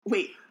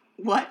Wait,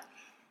 what?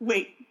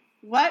 Wait,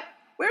 what?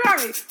 Where are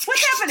we?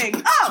 What's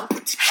happening? Oh,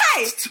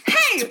 hey,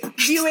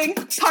 viewing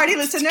party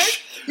listeners.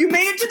 You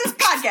made it to this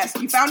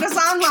podcast. You found us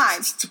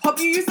online. Hope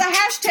you use the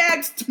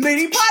hashtag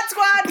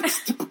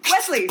MiniPodSquad.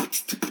 Wesley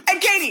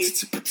and Katie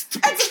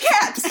and some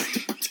cats.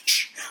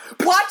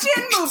 Watch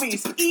in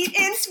movies, eat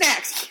in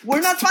snacks. We're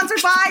not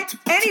sponsored by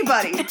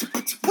anybody.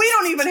 We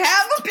don't even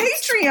have a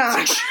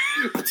Patreon.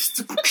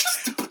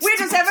 We're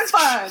just having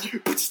fun.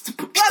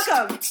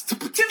 Welcome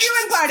to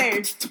Viewing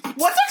Party.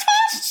 What's it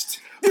called?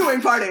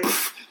 Viewing Party.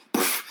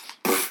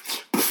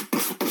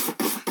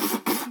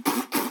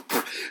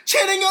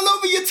 Chanting all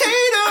over your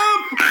Tatum.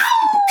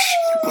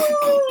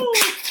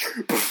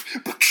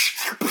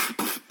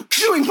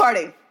 Viewing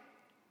Party.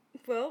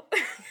 Well,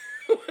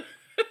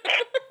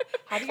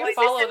 how do you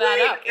follow that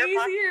up?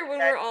 Easier when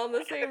we're all in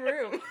the same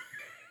room.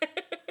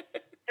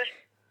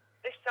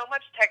 There's so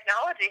much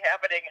technology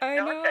happening. I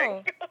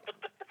know.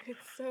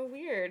 It's so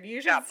weird.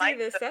 You should see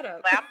the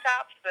setup.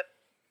 Laptops, the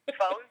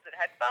phones, and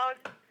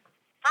headphones.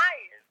 Hi,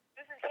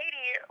 this is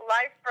Katie,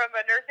 live from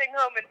a nursing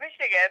home in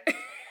Michigan.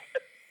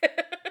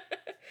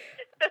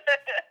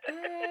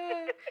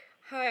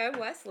 Hi, I'm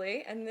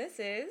Wesley, and this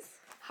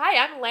is... Hi,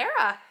 I'm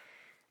Lara.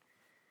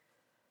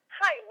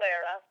 Hi,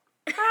 Lara.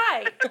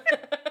 Hi.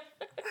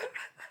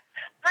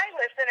 Hi,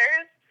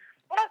 listeners.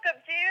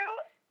 Welcome to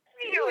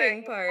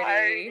Viewing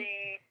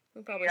Party.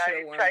 We probably should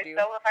have warned you.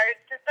 I tried so hard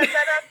to set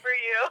that up for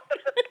you.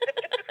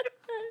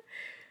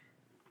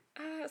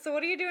 So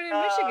what are you doing in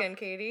Michigan,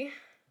 Katie?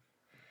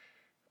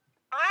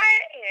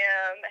 I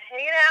am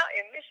hanging out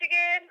in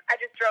Michigan. I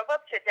just drove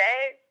up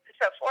today.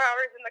 So 4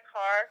 hours in the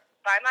car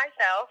by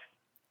myself.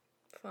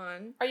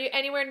 Fun. Are you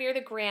anywhere near the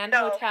Grand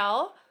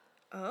Hotel?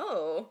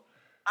 Oh.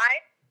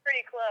 I'm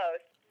pretty close.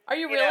 Are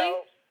you really?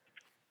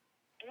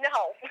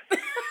 No.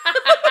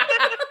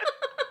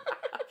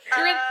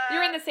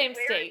 You're in the same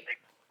state.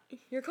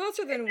 You're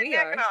closer than we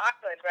are. are. Mackinac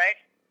Island, right?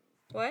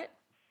 What?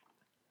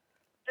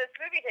 This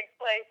movie takes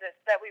place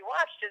that we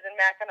watched is in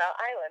Mackinac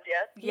Island,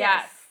 yes?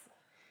 Yes.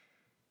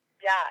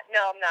 Yeah,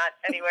 no, I'm not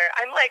anywhere.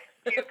 I'm like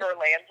super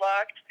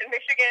landlocked in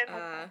Michigan.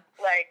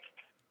 Like,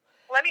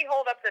 let me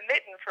hold up the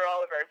mitten for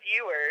all of our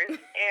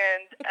viewers.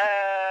 And,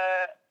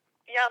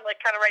 yeah, I'm like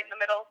kind of right in the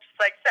middle, just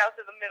like south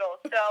of the middle.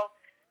 So,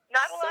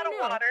 not a lot of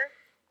water.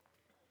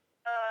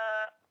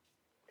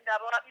 Not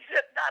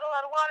a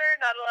lot of water,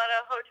 not a lot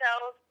of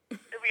hotels.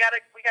 We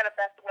got a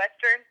Best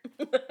Western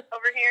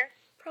over here.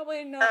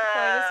 Probably not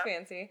quite as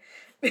fancy.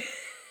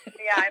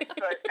 Yeah, I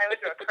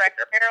went to a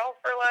Cracker Barrel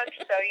for lunch,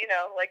 so,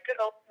 like good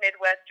old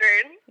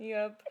Midwestern.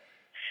 Yep.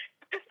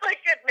 Just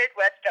like good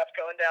Midwest stuff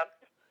going down.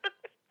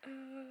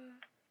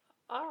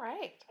 All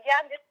right.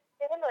 Yeah, I'm just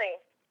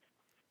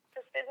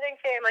visiting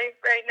family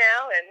right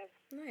now, and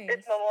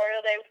It's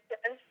Memorial Day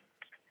weekend.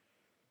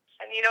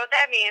 And you know what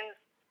that means?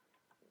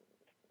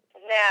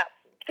 Nap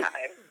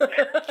time.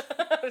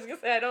 I was going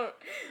to say,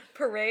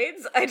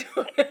 parades? I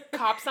don't.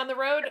 Cops on the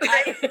road? Took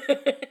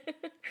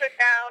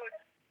out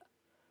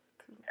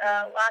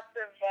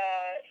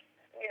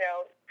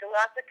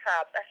lots of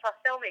cops. I saw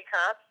so many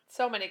cops.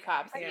 So many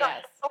cops, I yes.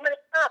 saw so many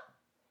cops.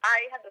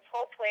 I had this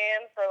whole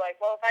plan for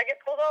if I get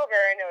pulled over,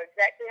 I know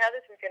exactly how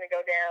this is going to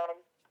go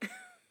down.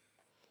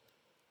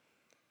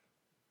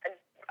 And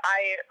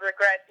I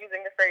regret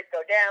using the phrase "go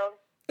down"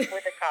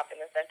 with a cop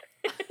in the center.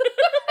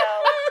 So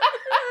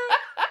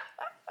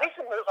we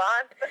should move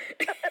on.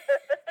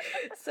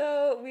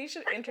 So we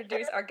should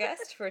introduce our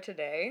guest for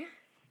today.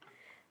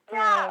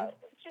 Yeah,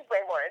 she's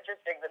way more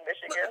interesting than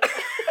Michigan.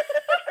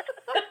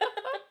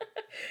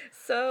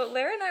 So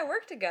Lara and I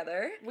work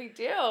together. We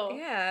do.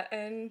 Yeah,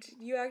 and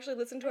you actually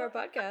listen to our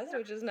podcast,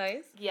 which is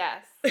nice.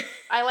 Yes.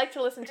 I like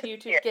to listen to you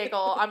two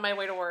giggle on my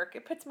way to work.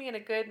 It puts me in a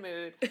good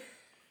mood.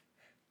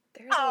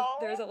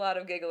 There's a lot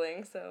of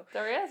giggling, so.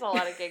 There is a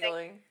lot of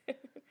giggling. Dude,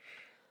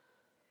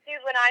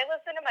 when I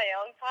listen to my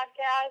own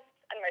podcast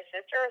and my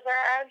sister is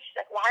around, she's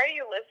like, "Why are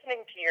you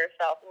listening to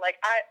yourself?" I'm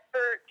like,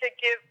 to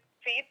give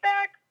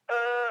feedback?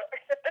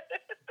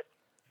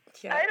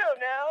 Yeah, I don't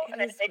know.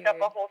 And I make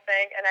up a whole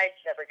thing, and I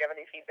never give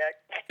any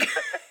feedback.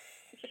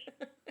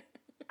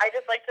 I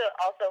just like to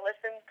also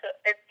listen to,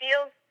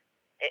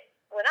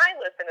 when I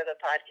listen to the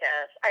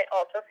podcast, I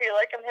also feel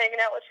like I'm hanging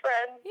out with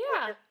friends,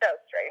 which is so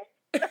strange.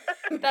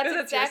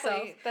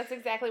 That's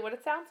exactly what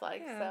it sounds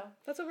like. Yeah, so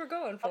that's what we're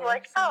going for. I'm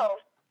like,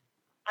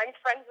 I'm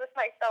friends with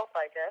myself,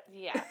 I guess.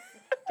 Yes,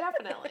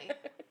 definitely.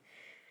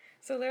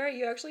 So, Lara,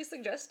 you actually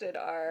suggested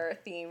our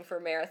theme for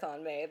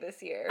Marathon May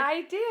this year.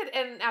 I did,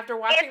 and after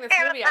watching this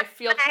movie, I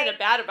feel kind of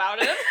bad about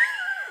it.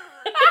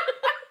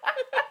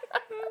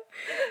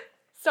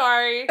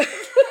 Sorry.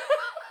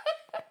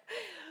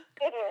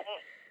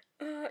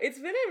 It's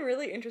been a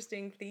really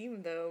interesting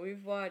theme, though.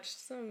 We've watched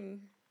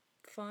some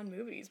fun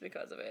movies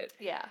because of it.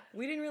 Yeah.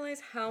 We didn't realize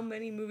how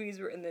many movies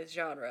were in this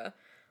genre,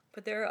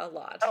 but there are a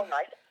lot. Oh,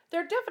 my God.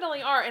 There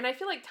definitely are, and I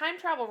feel like time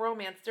travel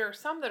romance, there are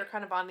some that are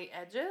kind of on the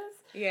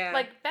edges. Yeah.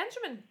 Like,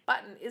 Benjamin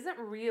Button isn't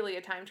really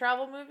a time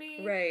travel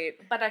movie. Right.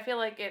 But I feel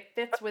like it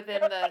fits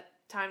within the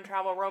time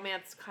travel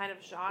romance kind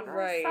of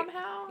genre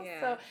somehow.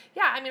 Yeah. So,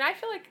 yeah, I mean, I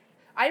feel like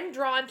I'm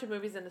drawn to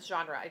movies in this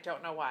genre. I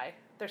don't know why.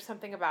 There's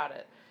something about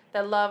it.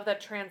 The love that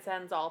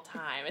transcends all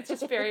time. It's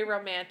just very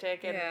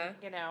romantic and,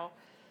 you know,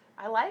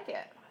 I like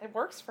it. It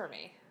works for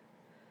me.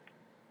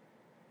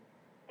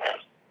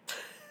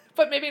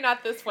 But maybe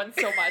not this one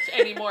so much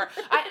anymore.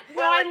 It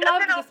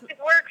doesn't always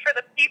work for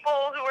the people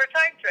who are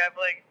time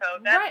traveling, so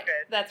that's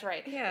good. That's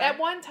right. Yeah. At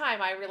one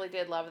time, I really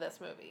did love this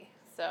movie.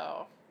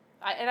 So,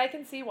 I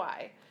can see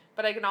why.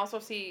 But I can also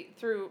see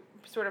through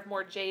sort of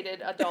more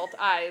jaded adult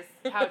eyes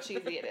how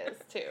cheesy it is,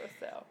 too.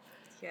 So.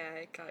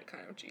 Yeah, it got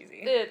kind of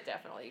cheesy. It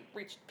definitely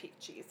reached peak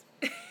cheese.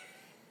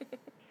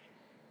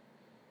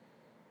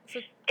 So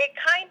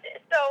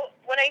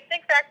when I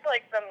think back to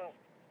like some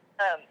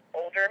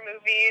older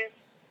movies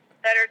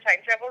that are time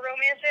travel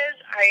romances,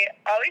 I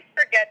always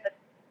forget that.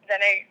 Then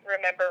I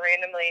remember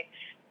randomly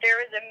there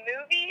was a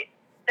movie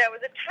that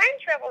was a time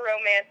travel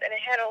romance, and it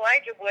had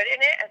Elijah Wood in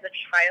it as a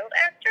child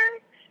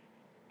actor,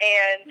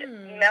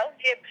 and Mel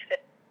Gibson.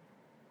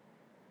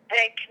 And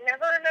I can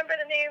never remember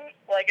the name.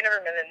 Well, I can never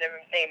remember the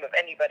name of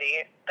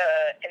anybody.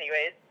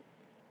 Anyways,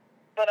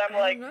 but I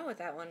don't know what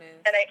that one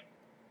is. And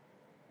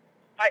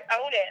I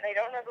own it, and I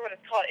don't remember what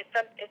it's called. It's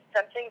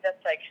something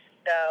that's like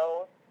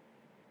so.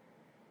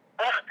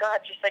 Oh God,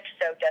 just like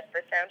so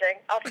desperate sounding.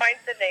 I'll find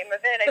the name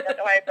of it. I don't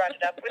know why I brought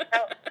it up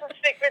without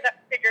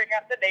figuring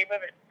out the name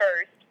of it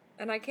first.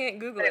 And I can't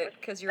Google it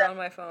because you're on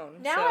my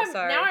phone. Now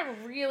sorry. Now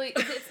I'm really.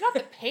 It's not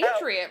the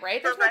Patriot,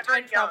 right? There's no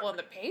time travel in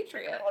the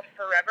Patriot. It's called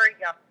Forever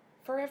Young.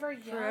 Forever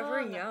Young.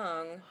 Forever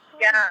Young.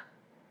 Yeah,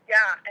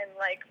 and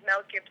like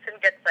Mel Gibson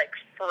gets like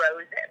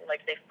frozen,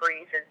 like they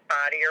freeze his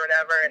body or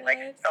whatever, and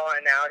like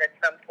thawing out at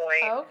some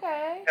point.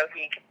 Okay. So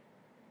he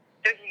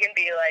can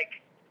be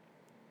like.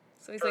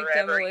 So he's like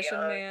Demolition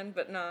Man,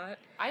 but not.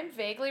 I'm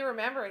vaguely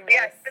remembering this.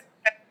 Yeah,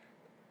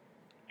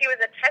 he was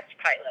a test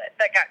pilot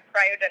that got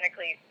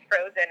cryogenically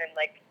frozen in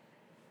like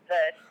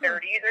the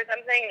 30s or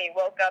something, and he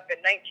woke up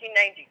in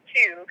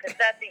 1992 because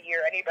that's the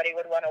year anybody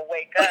would want to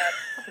wake up.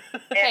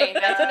 Hey,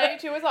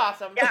 1992 was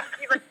awesome. Yeah,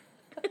 he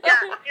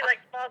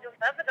falls in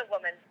love with a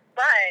woman,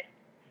 but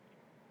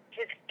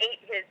his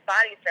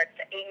body starts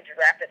to age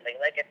rapidly,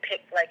 like it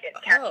catches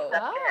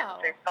up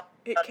to him. So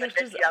it catches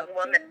this young up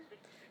woman.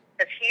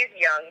 Because he's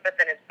young, but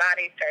then his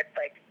body starts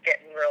like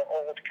getting real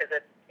old because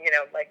it's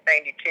like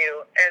 92.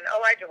 And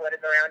Elijah Wood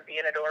is around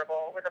being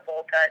adorable with a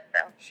bowl cut.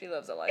 So she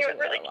loves Elijah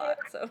Wood a lot.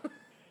 So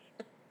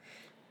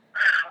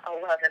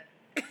I love him.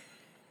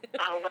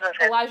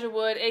 Elijah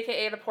Wood,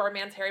 aka the poor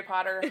man's Harry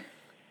Potter.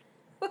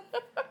 No.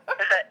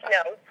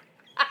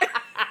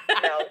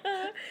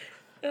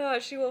 Oh,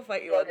 she will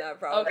fight you on that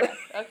problem.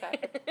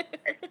 Okay.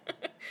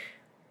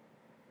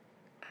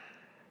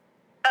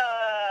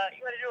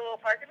 You want to do a little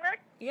Park and Rec?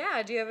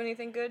 Yeah, do you have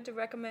anything good to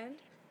recommend?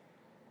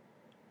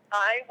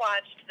 I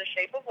watched The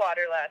Shape of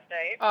Water last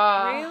night.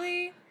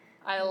 Really?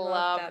 I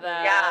love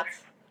that. Yeah.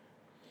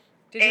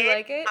 Did you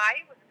like it?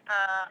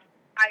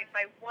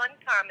 My one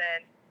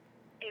comment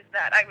is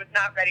that I was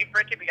not ready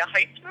for it to be a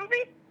heist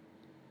movie.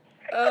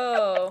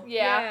 Oh,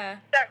 yeah.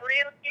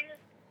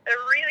 It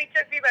really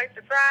took me by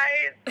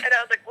surprise, and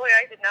I was like, boy,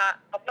 I did not.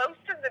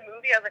 Most of the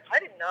movie, I was like, I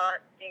did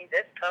not see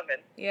this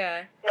coming.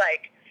 Yeah.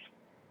 Like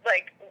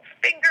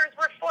fingers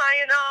were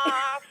flying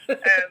off,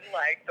 and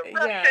like the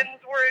Russians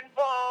were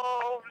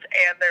involved,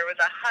 and there was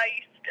a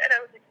heist, and I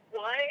was like,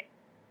 what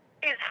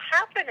is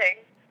happening?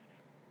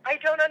 I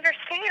don't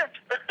understand.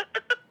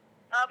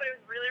 But it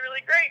was really,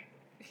 really great.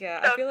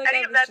 Yeah, So I feel like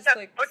I was just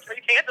like.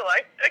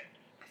 Tantalizing.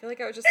 I feel like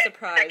I was just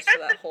surprised for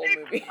that whole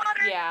movie.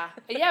 Yeah,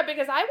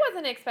 because I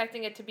wasn't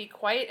expecting it to be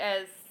quite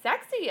as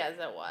sexy as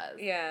it was.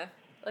 Yeah.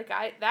 Like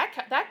that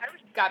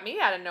got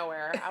me out of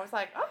nowhere. I was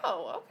like,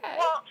 oh, okay.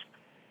 Well,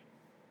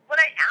 when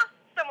I asked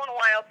someone a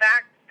while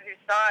back who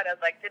saw it, I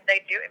was like, did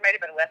they do it? It might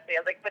have been Wesley. I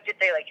was like, but did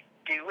they like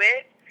do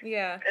it?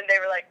 Yeah. And they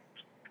were like,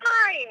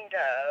 kind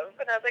of.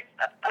 And I was like,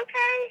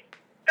 okay,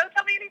 don't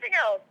tell me anything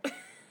else.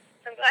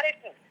 I'm glad I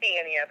didn't see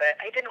any of it.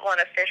 I didn't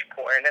want a fish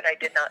porn, and I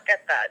did not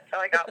get that,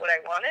 so I got what I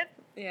wanted.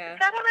 Yeah. Is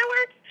that how that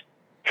works?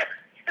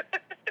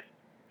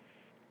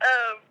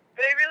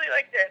 But I really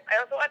liked it. I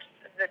also watched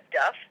The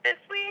Duff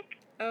this week.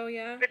 Oh,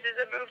 yeah? Which is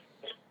a movie,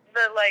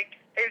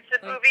 it's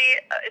a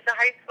movie, it's a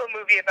high school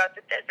movie about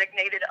the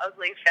designated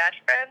ugly fat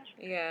friend.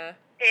 Yeah.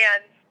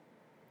 And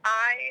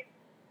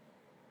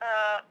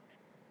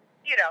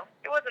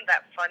it wasn't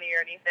that funny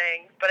or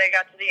anything, but I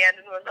got to the end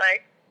and was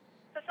like,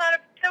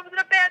 that wasn't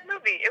a bad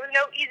movie. It was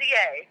no easy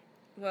A.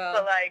 Well.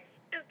 But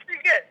it was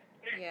pretty good.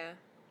 Yeah.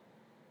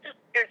 It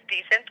was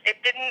decent. It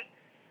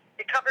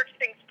covered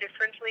things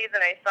differently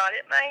than I thought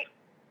it might,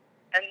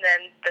 and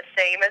then the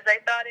same as I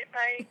thought it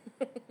might.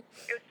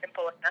 It was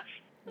simple enough.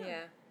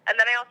 Yeah. And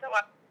then I also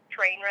watched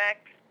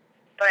Trainwreck,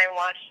 but I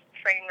watched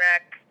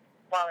Trainwreck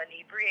while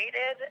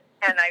inebriated,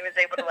 and I was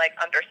able to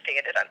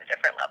understand it on a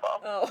different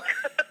level. Oh.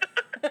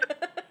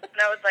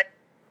 And I was like,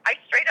 I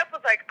straight up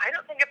was like, I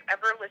don't think I've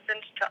ever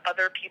listened to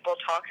other people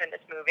talk in this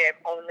movie. I've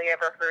only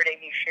ever heard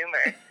Amy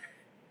Schumer.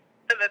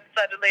 And then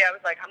suddenly I was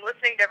like, I'm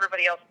listening to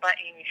everybody else but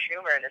Amy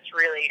Schumer, and it's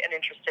really an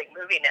interesting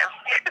movie now.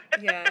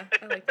 Yeah,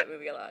 I like that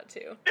movie a lot,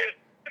 too.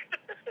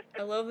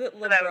 I love that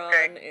So that was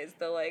LeBron great. is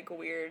the, like,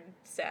 weird,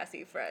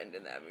 sassy friend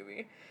in that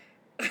movie.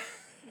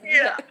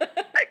 Yeah.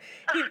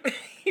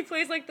 He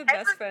plays, like, the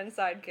best friend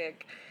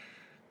sidekick.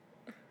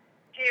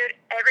 Dude,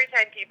 every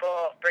time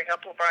people bring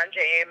up LeBron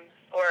James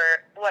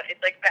or it's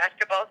like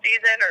basketball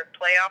season or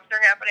playoffs are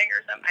happening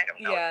or something, I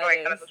don't know what's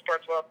going on in the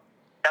sports world.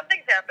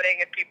 Something's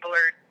happening and people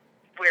are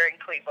wearing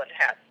Cleveland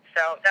hats.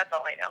 So that's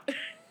all I know.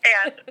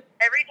 And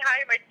every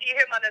time I see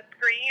him on a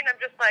screen, I'm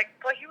just like,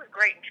 boy, he was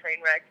great in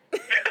Trainwreck.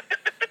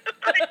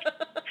 Like,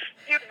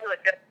 he was really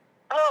good.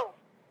 Oh.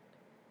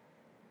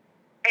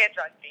 And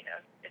John Cena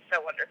is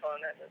so wonderful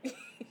in that movie.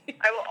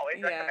 I will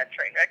always recommend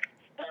Trainwreck.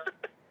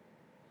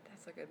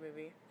 That's a good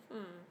movie.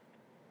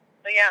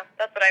 So yeah,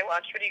 that's what I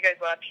watched. What do you guys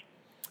watch?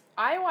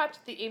 I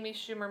watched the Amy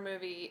Schumer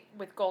movie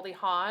with Goldie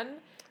Hawn,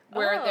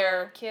 where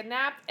they're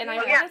kidnapped, and I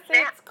want to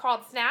say it's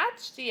called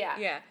Snatched. Yeah.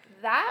 Yeah.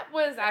 That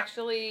was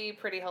actually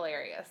pretty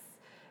hilarious.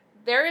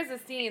 There is a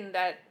scene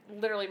that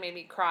literally made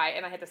me cry,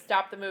 and I had to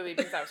stop the movie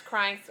because I was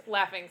crying,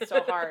 laughing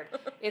so hard.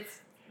 It's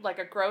like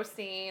a gross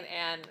scene,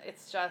 and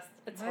it's hilarious.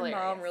 My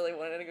mom really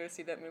wanted to go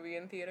see that movie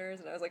in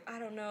theaters, and I was like, I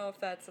don't know if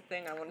that's a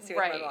thing I want to see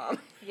with my mom.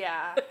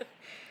 Yeah.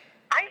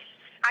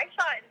 I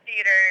saw it in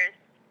theaters.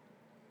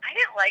 I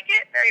didn't like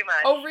it very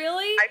much. Oh,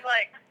 really? I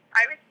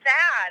was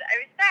sad.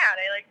 I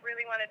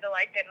really wanted to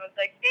like it and was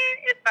like,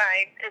 it's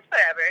fine. It's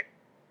whatever.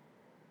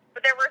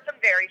 But there were some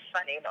very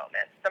funny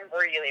moments. Some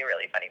really,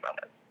 really funny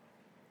moments.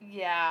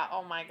 Yeah.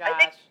 Oh my gosh.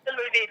 I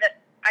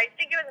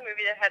think it was a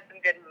movie that had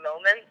some good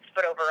moments,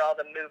 but overall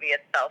the movie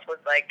itself was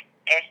like,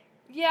 eh.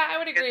 Yeah, I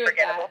would agree with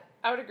that.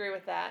 I would agree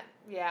with that.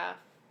 Yeah.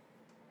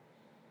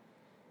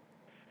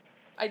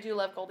 I do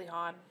love Goldie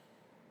Hawn.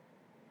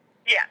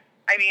 Yeah.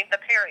 I mean, the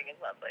pairing is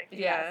lovely.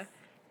 Yeah.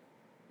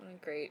 What a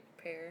great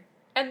pair.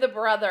 And the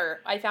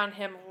brother, I found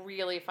him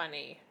really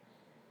funny.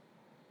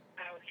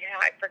 Oh, yeah,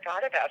 I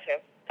forgot about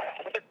him.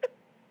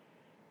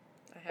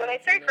 When I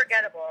say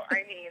forgettable,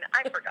 I mean,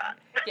 I forgot.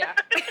 Yeah.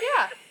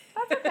 Yeah,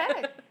 that's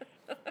okay.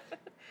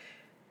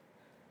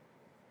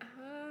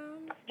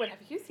 What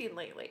have you seen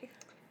lately?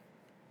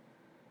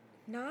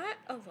 Not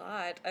a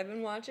lot. I've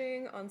been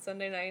watching on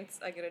Sunday nights.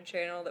 I get a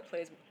channel that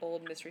plays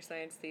old Mystery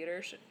Science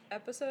Theater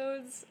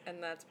episodes,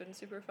 and that's been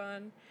super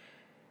fun.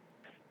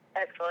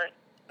 Excellent.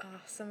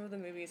 Some of the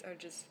movies are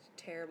just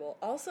terrible.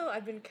 Also,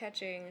 I've been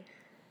catching...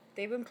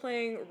 They've been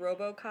playing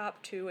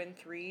RoboCop 2 and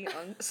 3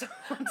 on some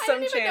channel. I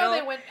didn't even know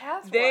they went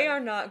past They one.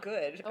 are not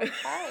good. Okay,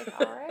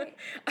 all right.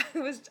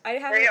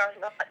 They are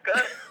not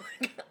good.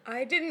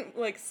 I didn't,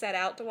 set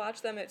out to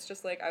watch them. It's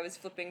just, I was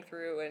flipping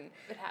through and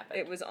it happened.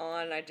 It was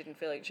on and I didn't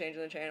feel like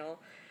changing the channel.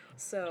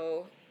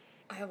 So,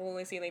 I have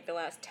only seen, the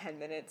last 10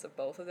 minutes of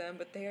both of them,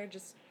 but they are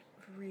just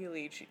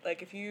really,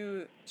 if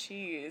you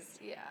cheese,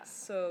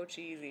 so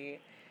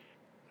cheesy.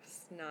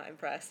 Just not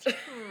impressed.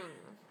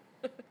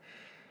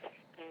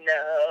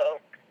 No.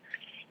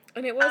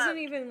 And it wasn't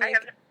even,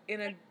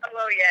 in a...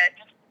 Hello yet.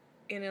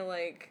 In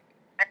a,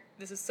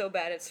 this is so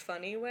bad it's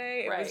funny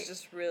way. It was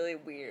just really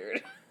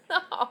weird.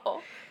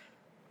 Oh.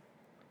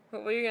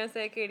 What were you going to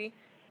say, Katie?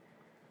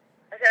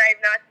 I said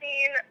I've not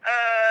seen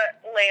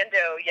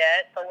Lando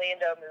yet, the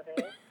Lando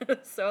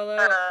movie.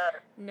 Solo?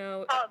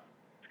 No.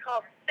 It's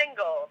called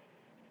Single,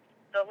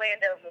 the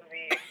Lando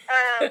movie.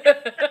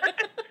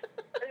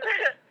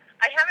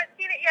 I haven't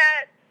seen it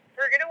yet.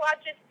 We're going to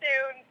watch it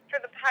soon for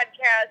the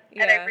podcast,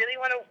 and I really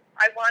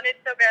I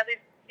wanted so badly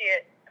to see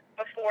it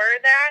before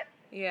that.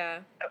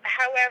 Yeah.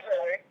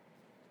 However,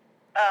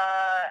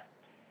 I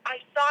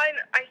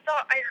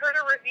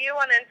heard a review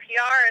on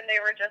NPR, and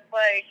they were just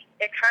like,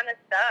 it kind of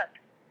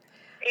sucked.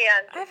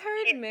 And I've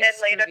heard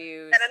mixed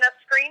reviews. And enough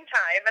screen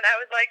time, and I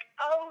was like,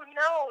 oh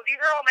no, these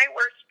are all my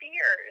worst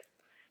fears.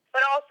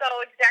 But also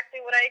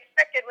exactly what I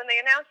expected when they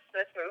announced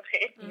this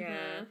movie.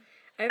 Yeah.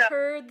 I've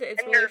heard that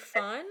it's really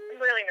fun. I'm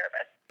really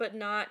nervous. But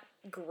not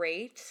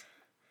great.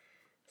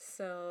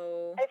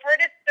 So... I've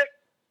heard it's just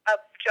a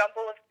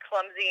jumble of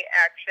clumsy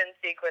action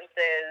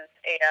sequences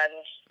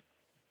and,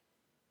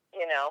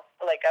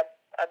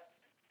 a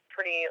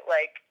pretty,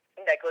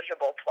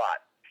 negligible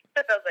plot.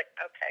 I was like,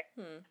 okay.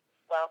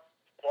 Well,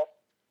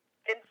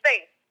 in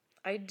space.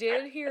 I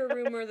did hear a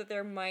rumor that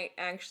there might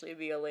actually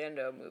be a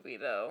Lando movie,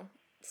 though.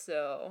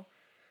 So...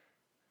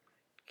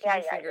 Yeah.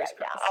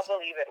 I'll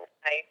believe it when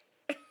I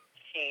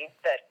see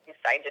that he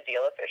signed a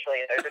deal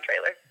officially and there's a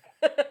trailer.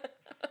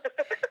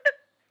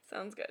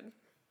 Sounds good.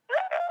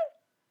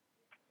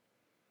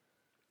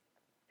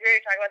 You ready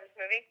to talk about this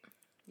movie?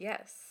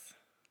 Yes.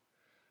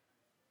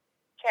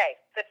 Okay,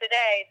 so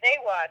today they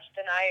watched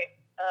and I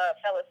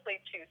fell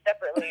asleep to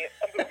separately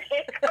a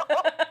movie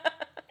called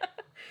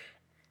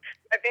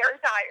I'm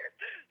very tired.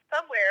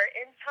 Somewhere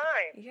in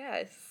Time.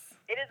 Yes.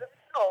 It is a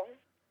film.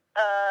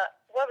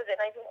 What was it,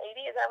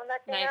 1980? Is that when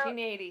that came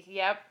 1980,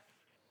 yep.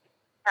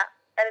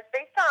 And it's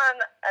based on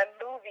a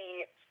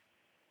movie. It's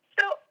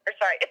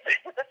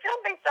a film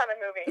based on a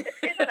movie.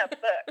 It isn't a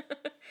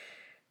book.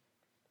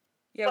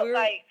 Yeah,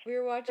 we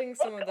were watching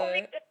some of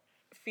the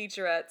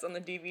featurettes on the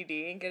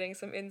DVD and getting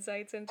some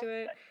insights into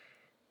it.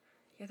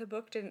 Yeah, the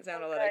book didn't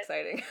sound all that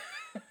exciting.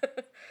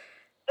 The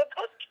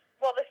book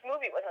well, this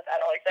movie wasn't that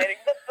all exciting.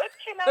 The book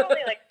came out only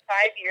like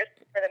 5 years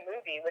for the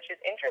movie, which is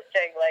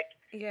interesting. Like,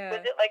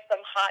 was it like some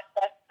hot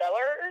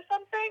bestseller or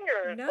something?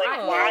 Or no, like,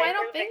 I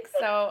don't think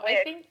so.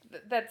 I think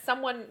that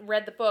someone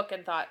read the book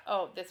and thought,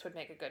 oh, this would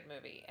make a good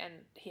movie.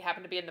 And he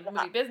happened to be in the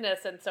movie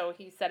business, and so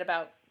he set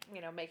about,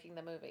 making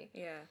the movie.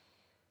 Yeah.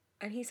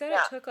 And he said it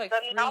took like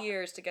 3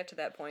 years to get to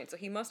that point, so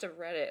he must have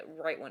read it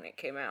right when it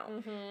came out.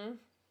 Mm-hmm.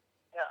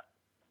 Yeah.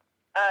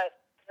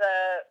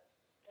 The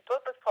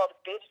book was called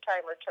Bitch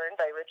Time Return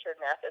by Richard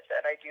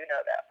Matheson. I do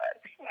know that one.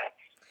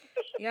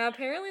 Yeah,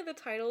 apparently the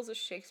title's a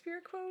Shakespeare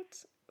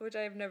quote, which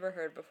I've never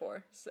heard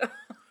before, so...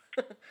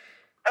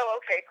 Oh,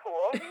 okay,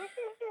 cool.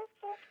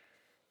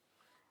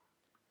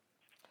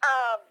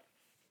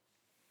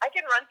 I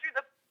can run through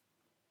the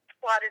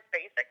plot as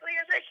basically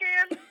as I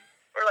can,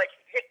 or like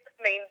hit the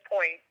main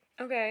point.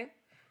 Okay.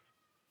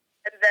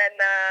 And then,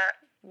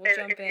 we'll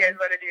jump if you guys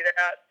want to do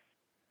that.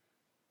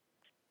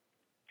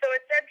 So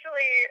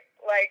essentially,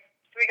 like,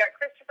 we got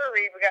Christopher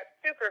Reeve, we got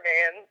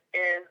Superman,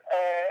 is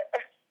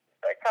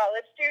a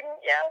college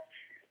student, yeah?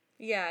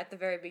 Yeah, at the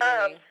very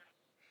beginning.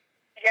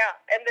 Yeah,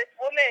 and this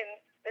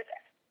woman, it's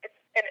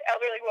an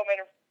elderly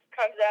woman,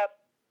 comes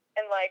up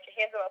and, like,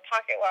 hands him a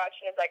pocket watch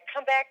and is like,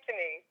 come back to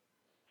me.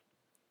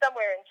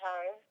 Somewhere in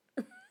time.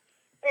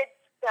 It's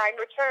time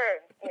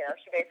return.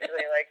 She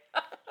basically, like,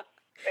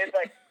 is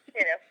like,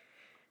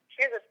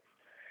 here's a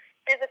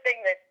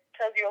thing that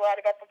tells you a lot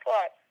about the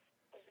plot.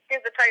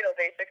 Here's the title,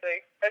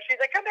 basically. So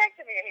she's like, come back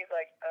to me. And he's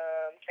like,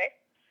 okay.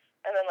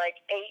 And then, like,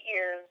 8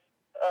 years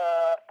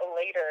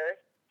later,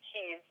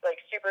 he's, like,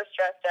 super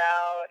stressed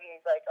out. And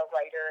he's, like, a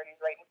writer. And he's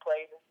writing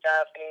plays and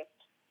stuff. And he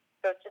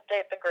goes to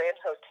stay at the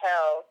Grand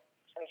Hotel.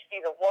 And he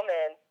sees a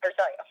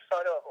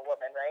photo of a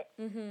woman, right?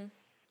 Mm-hmm.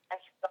 And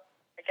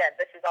again,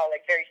 this is all,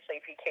 like, very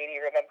sleepy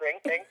Katie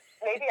remembering things.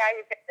 Maybe I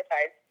was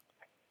hypnotized.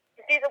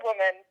 He sees a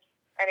woman.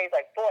 And he's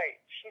like, boy,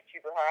 she's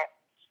super hot.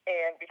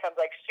 And becomes,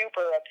 like,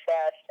 super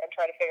obsessed and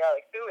trying to figure out,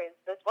 like, who is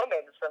this woman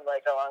from,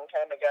 like, a long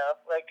time ago?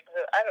 Like,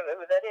 I don't know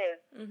who that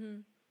is.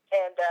 Mm-hmm.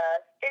 And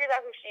figures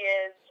out who she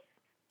is.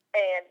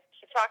 And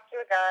she talks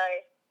to a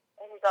guy.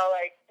 And he's all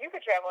like, you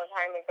could travel in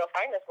time and go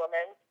find this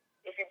woman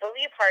if you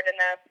believe hard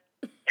enough.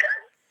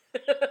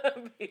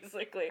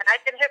 Basically. And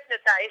I can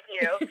hypnotize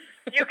you.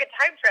 You could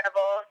time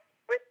travel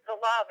with the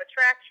law of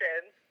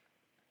attraction.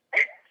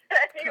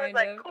 And he was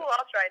like, cool,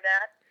 I'll try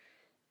that.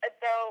 And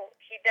so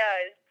he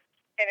does.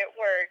 And it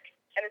worked.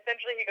 And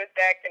essentially he goes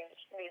back and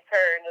meets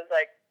her and is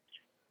like,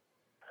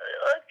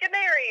 let's get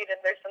married.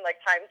 And there's some,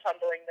 like, time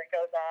tumbling that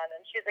goes on.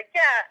 And she's like,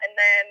 yeah. And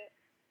then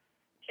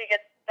she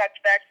gets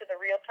sucked back to the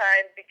real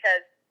time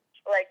because,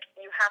 like,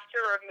 you have to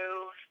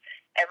remove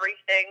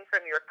everything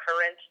from your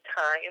current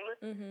time.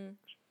 Mm-hmm.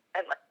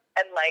 And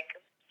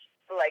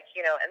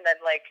then,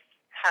 like,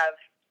 have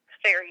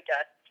fairy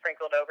dust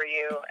sprinkled over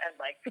you and,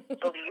 like,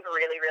 believe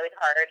really, really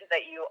hard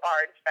that you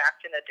are, in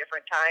fact, in a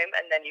different time.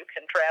 And then you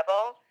can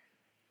travel.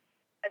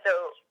 And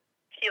so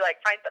he, like,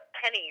 finds a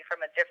penny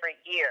from a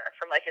different year,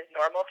 from, like, his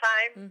normal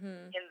time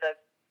in the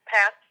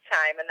past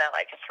time, and that,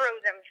 like, throws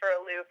him for a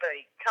loop, and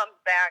he comes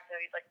back, and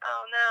he's like,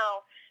 oh,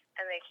 no.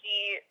 And then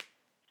he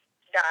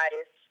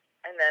dies,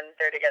 and then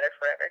they're together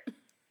forever.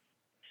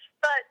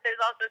 But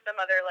there's also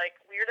some other, like,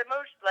 weird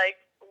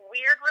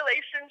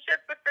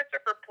relationship with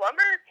Christopher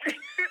Plummer.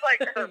 He's, like,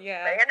 her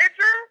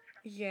manager.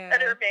 Yeah.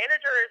 And her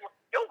manager is like,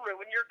 you'll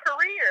ruin your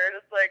career. And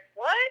it's like,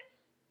 what?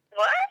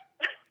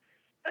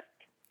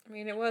 I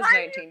mean, it was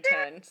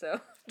 1910,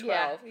 so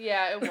 12.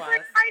 Yeah, it was.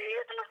 Like,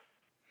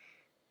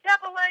 yeah,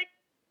 but, like,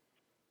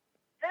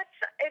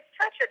 it's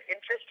such an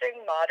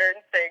interesting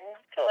modern thing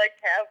to, like,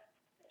 have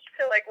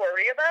to, like,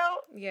 worry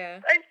about.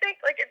 Yeah. I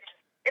think, like, it's,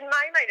 in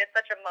my mind, it's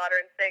such a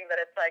modern thing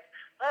that it's like,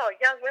 oh,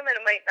 young women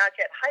might not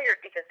get hired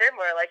because they're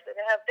more likely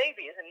to have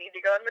babies and need to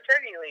go on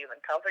maternity leave,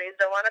 and companies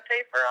don't want to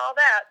pay for all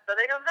that, so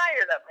they don't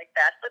hire them. Like,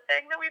 that's the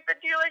thing that we've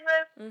been dealing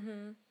with.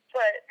 Mm-hmm.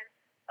 But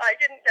I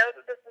didn't know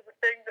that this was a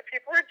thing that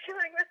people were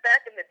dealing with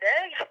back in the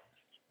day.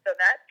 So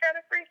that's kind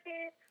of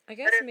freaky. I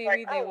guess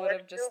maybe they would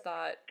have just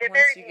thought,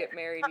 once you get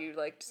married, you,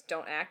 like, just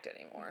don't act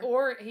anymore.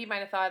 Or he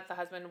might have thought the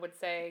husband would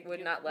say,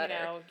 would not let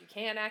her. You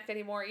can't act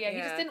anymore. Yeah,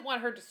 he just didn't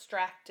want her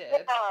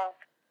distracted.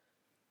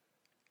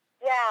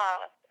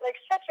 Yeah. Like,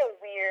 such a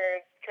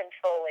weird,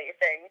 controlling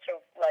thing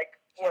to, like,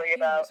 worry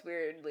about. He was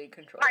weirdly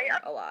controlling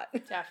a lot.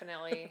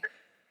 Definitely.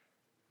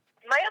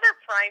 My other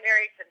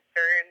primary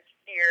concern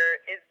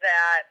here is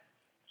that,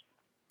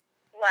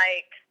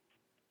 like,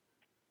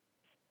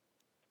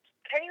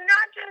 can you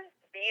not just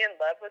be in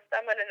love with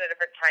someone in a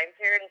different time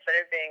period instead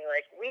of being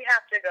like, we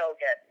have to go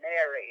get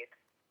married?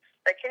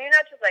 Like, can you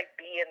not just, like,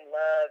 be in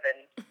love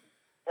and,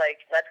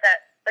 like, let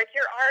that, like,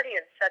 you're already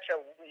in such a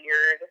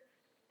weird,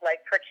 like,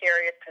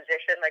 precarious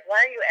position. Like,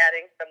 why are you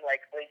adding some,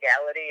 like,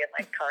 legality and,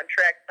 like,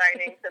 contract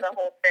signing to the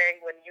whole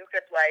thing when you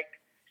could, like,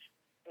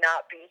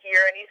 not be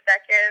here any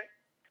second?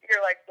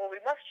 You're like, well, we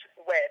must just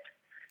wed.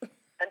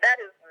 And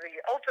that is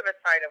the ultimate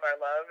sign of our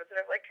love. And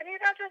they're like, can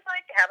you not just,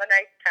 like, have a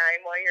nice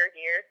time while you're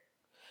here?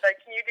 Like,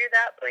 can you do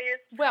that,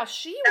 please? Well,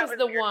 she was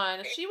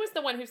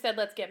the one who said,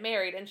 let's get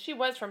married. And she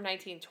was from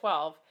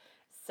 1912.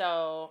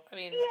 So, I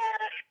mean,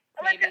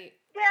 yeah, maybe.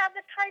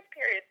 The time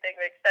period thing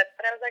makes sense,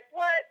 but I was like,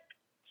 what?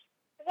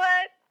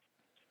 Why?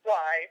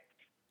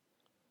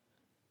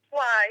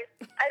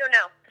 I don't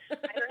know.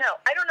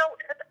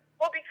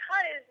 Well,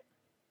 because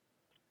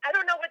I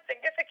don't know what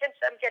significance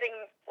them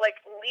getting, like,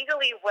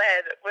 legally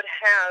wed would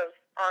have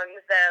on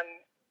them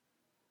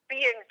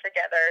being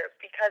together,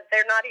 because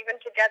they're not even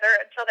together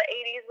until the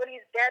 80s when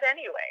he's dead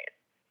anyways.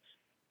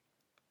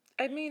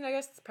 I mean, I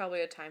guess it's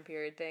probably a time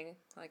period thing.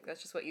 Like,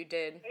 that's just what you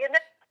did. You know?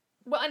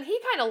 Well, and he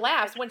kind of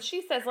laughs. When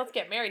she says, let's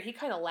get married, he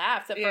kind of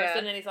laughs at first,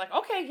 and then he's like,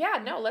 okay, yeah,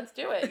 no, let's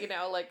do it,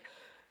 like...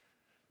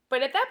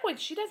 But at that point,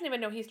 she doesn't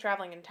even know he's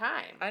traveling in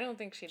time. I don't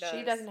think she does.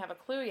 She doesn't have a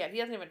clue yet. He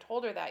hasn't even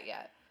told her that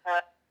yet.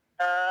 Okay.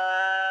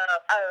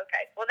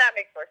 Well, that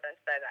makes more sense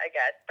then, I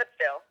guess. But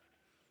still.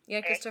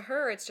 Yeah, because to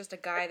her, it's just a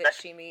guy that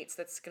she meets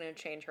that's going to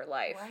change her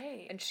life.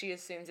 Right. And she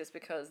assumes it's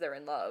because they're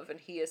in love, and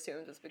he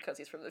assumes it's because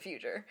he's from the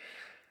future.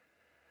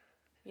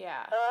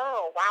 Yeah.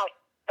 Oh, wow.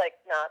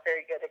 Like, not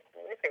very good at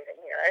communicating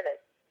here, are they?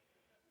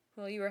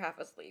 Well, you were half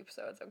asleep,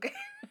 so it's okay.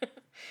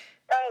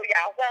 Oh,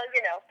 yeah. Well,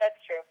 that's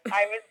true.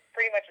 I was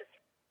pretty much...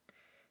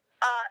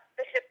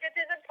 The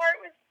hypnotism part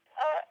was...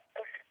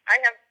 I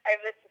have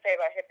this to say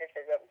about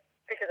hypnotism,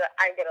 because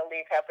I'm going to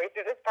leave halfway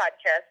through this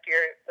podcast,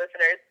 dear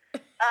listeners.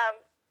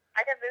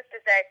 I have this to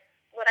say.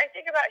 When I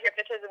think about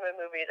hypnotism in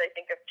movies, I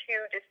think of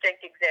two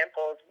distinct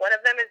examples. One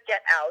of them is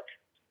Get Out,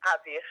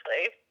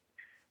 obviously,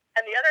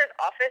 and the other is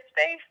Office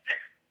Space.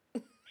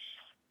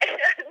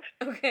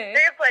 And okay.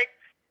 They have, like,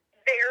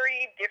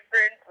 very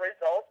different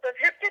results of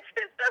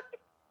hypnotism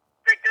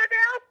that go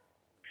down.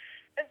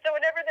 And so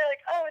whenever they're like,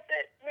 oh, it's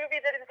a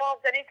movie that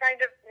involves any kind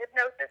of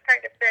hypnosis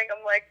kind of thing,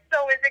 I'm like,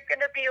 so is it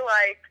going to be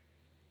like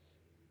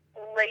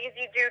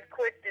lazy dude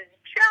quits his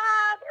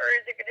job, or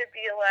is it going to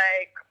be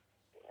like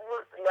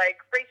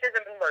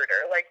racism and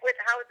murder? Like,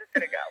 how is this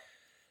going to go?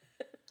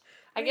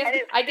 I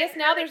guess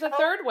now there's a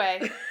third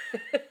way.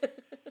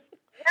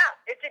 Yeah,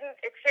 it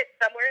hit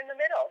somewhere in the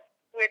middle,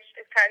 which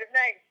is kind of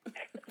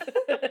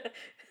nice.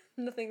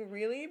 Nothing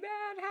really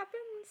bad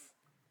happens?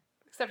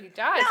 Except he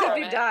dies. Except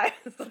he dies.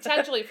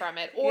 Potentially from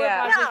it. Or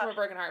possibly from a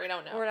broken heart. We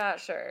don't know. We're not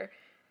sure.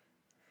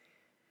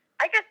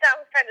 I guess that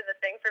was kind of the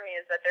thing for me,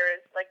 is that there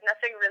is, like,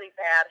 nothing really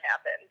bad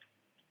happened.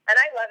 And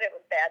I love it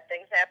when bad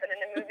things happen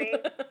in a movie.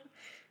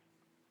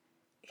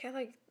 Yeah,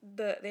 like,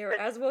 there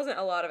wasn't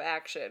a lot of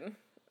action.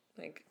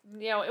 Like,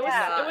 it was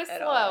slow.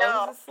 It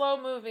was a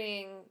slow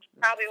moving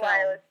Probably film.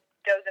 why I was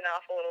dozing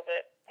off a little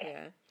bit.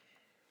 Yeah.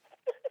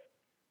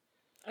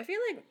 I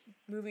feel like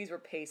movies were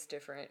paced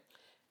different,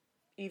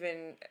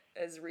 even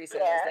as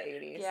recent as the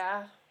 80s.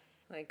 Yeah.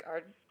 Like,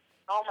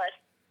 Almost.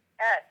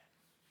 Yes.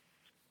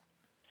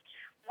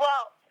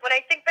 Well, when I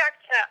think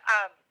back to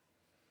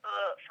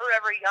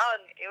Forever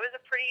Young, it was a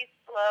pretty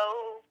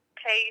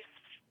slow-paced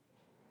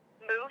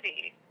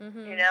movie,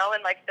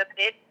 and, like, the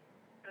big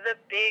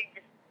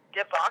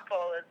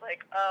debacle is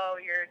like, oh,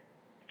 you're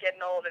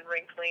getting old and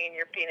wrinkly and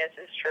your penis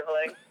is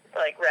shriveling,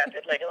 like,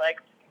 rapidly. Like,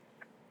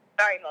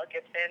 sorry, Mel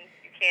Gibson,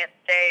 you can't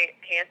stay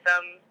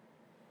handsome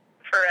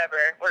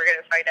forever. We're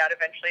going to find out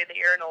eventually that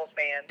you're an old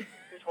man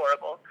who's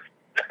horrible.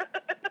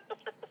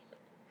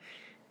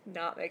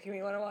 Not making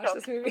me want to watch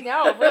this movie.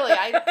 No, really,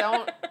 I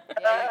don't.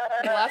 Yeah,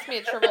 you lost me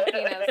a shriveled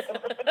penis. I'm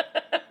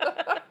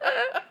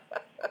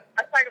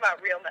talking about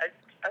real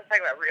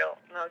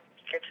Mel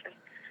Gibson.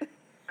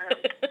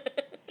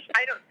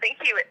 I don't think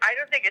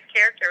his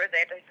character was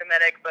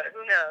anti-Semitic, but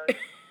who knows?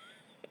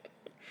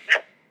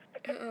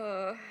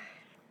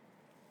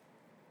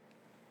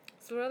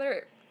 So what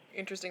other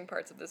interesting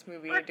parts of this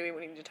movie do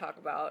we need to talk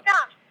about? Yeah.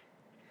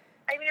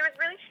 I mean, it was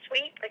really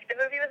sweet. Like, the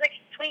movie was, like,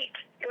 sweet.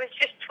 It was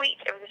just sweet.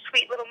 It was a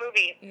sweet little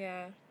movie.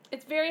 Yeah.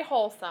 It's very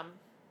wholesome.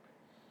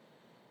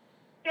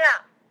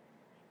 Yeah.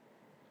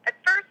 At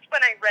first,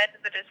 when I read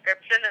the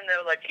description, and they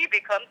were like, he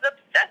becomes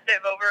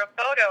obsessive over a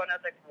photo, and I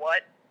was like,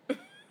 what?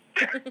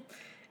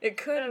 It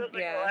could, like,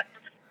 yeah.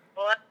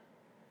 What?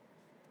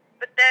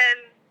 But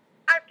then,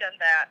 I've done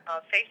that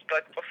on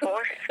Facebook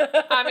before.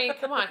 I mean,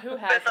 come on, who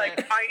hasn't? It's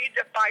like, I need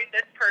to find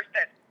this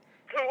person.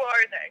 Who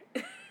are they?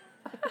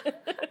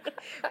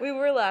 We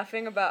were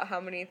laughing about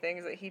how many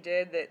things that he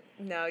did that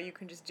now you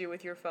can just do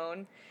with your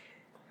phone.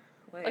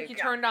 Like he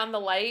turned on the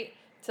light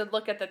to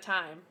look at the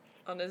time.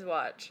 On his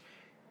watch.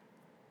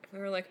 We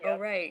were like, oh,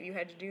 right, you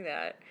had to do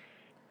that.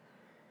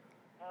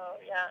 Oh,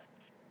 yeah.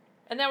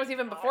 And that was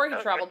even before he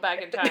traveled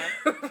back in time.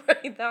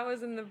 Right, that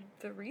was in the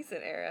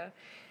recent era.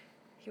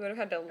 He would have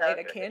had to light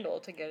a candle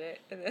to get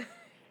it.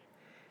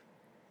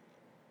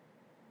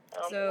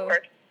 So,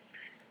 Lord.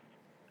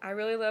 I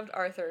really loved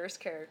Arthur's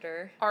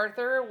character.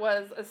 Arthur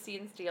was a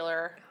scene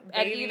stealer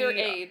at either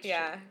age.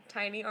 Yeah,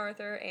 tiny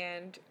Arthur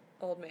and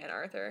old man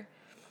Arthur.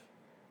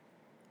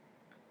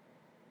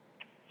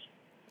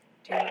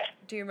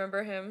 Do you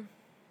remember him?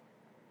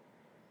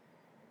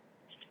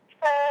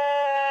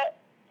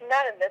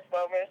 Not in this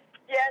moment.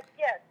 Yes.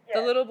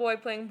 The little boy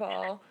playing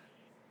ball.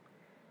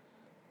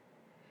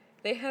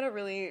 They had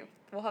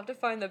we'll have to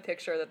find the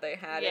picture that they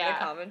had in the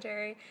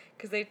commentary,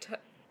 because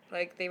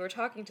like, they were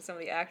talking to some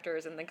of the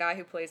actors, and the guy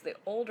who plays the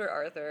older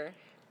Arthur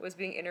was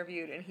being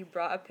interviewed, and he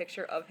brought a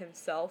picture of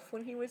himself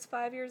when he was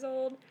 5 years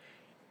old,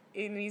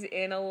 and he's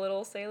in a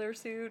little sailor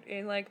suit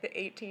in, like, the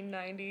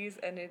 1890s,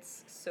 and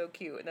it's so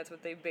cute, and that's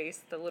what they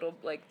based the little,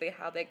 like,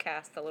 how they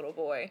cast the little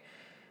boy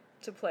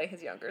to play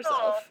his younger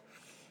self.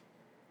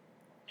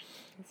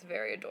 It's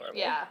very adorable.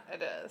 Yeah,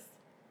 it is.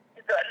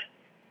 Good.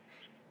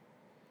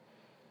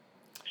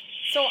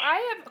 So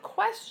I have a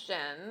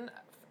question,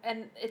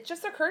 and it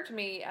just occurred to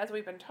me as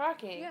we've been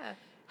talking. Yeah.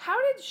 How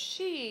did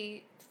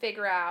she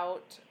figure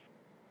out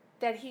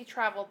that he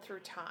traveled through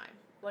time?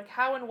 Like,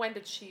 how and when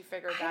did she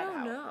figure that out? I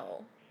don't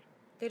know.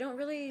 They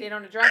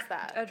don't address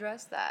that.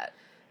 Address that.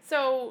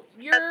 So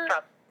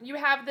you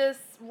have this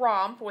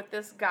romp with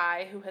this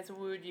guy who has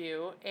wooed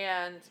you,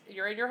 and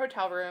you're in your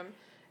hotel room,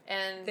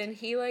 and then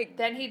he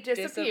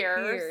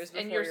disappears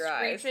and you're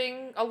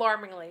screeching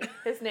alarmingly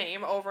his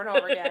name over and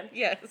over again.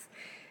 Yes.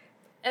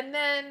 And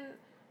then,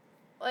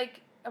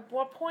 like, at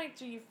what point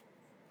do you...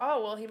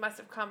 Oh, well, he must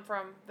have come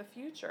from the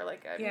future.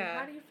 Like, I mean,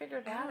 how do you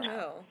figure that out? I don't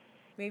know.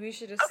 Maybe you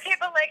should just... Okay,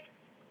 but, like...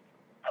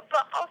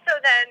 But also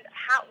then,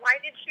 why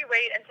did she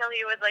wait until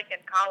he was, like, in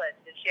college?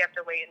 Did she have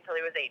to wait until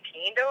he was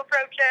 18 to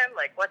approach him?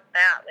 Like, what's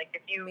that? Like,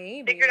 if you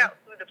figured out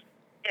who the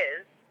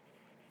is,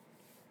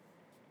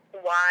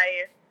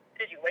 why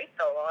did you wait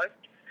so long?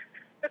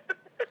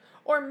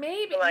 Or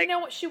maybe, like, you know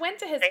what, she went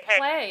to his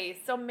play,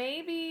 so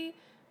maybe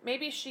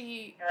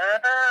she...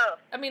 Oh.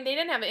 I mean, they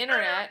didn't have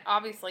internet,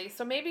 obviously,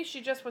 so maybe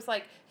she just was,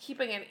 like,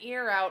 keeping an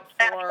ear out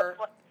for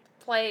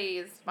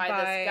plays by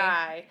this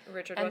guy.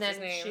 Richard, and what's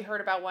then his name? She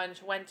heard about one,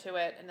 she went to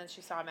it, and then she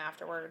saw him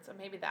afterwards, and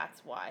maybe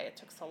that's why it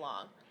took so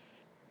long.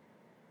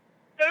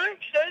 That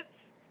makes sense.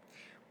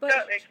 But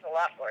that makes a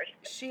lot more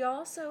sense. She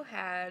also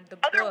had the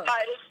book.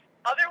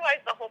 Otherwise,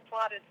 the whole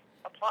plot is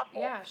a plot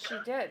hole. Yeah, she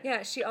did.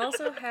 Yeah, she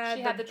also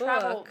had the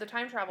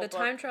time travel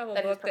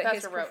book that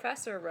his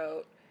professor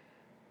wrote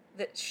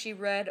that she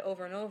read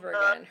over and over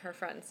again, her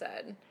friend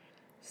said.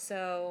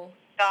 So...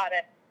 Got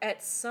it.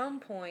 At some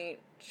point,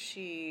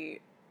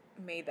 she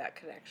made that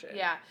connection.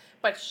 Yeah,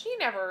 but she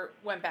never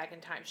went back in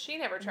time. She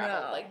never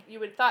traveled. No. Like, you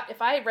would have thought, if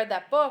I had read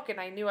that book and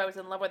I knew I was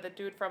in love with a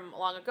dude from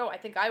long ago, I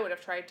think I would have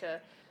tried to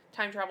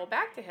time travel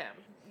back to him,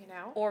 you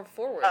know? Or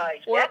forward.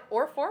 Yeah.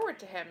 Or forward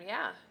to him,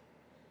 yeah.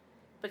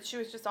 But she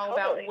was just all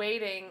about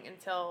waiting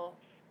until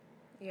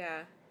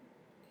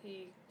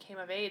he came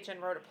of age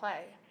and wrote a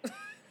play.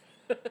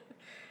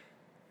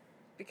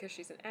 Because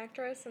she's an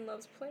actress and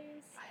loves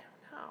plays? I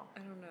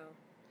don't know.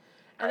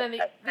 And then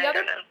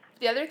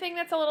the other thing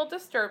that's a little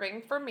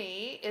disturbing for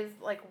me is,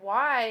 like,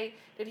 why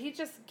did he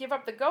just give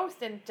up the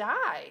ghost and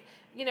die?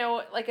 You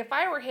know, like, if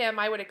I were him,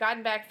 I would have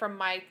gotten back from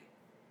my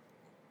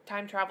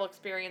time travel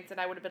experience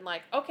and I would have been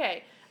like,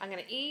 okay, I'm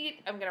going to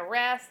eat, I'm going to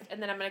rest,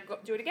 and then I'm going to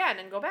do it again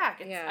and go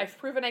back. I've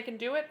proven I can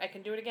do it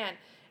do it again.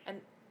 And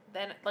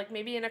then, like,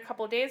 maybe in a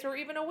couple of days or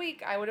even a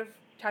week, I would have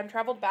time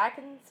traveled back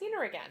and seen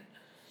her again.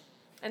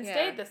 And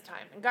stayed this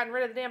time and gotten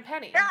rid of the damn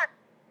penny. Yeah.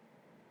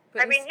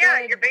 But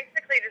you're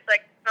basically just,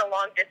 like, in a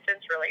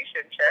long-distance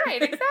relationship.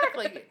 Right,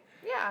 exactly.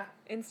 Yeah.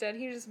 Instead,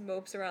 he just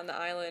mopes around the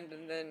island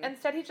and then...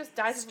 Instead, he just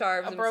dies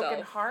starves of a broken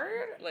himself.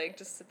 heart? Like,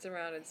 just sits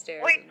around and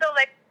stares. Wait, so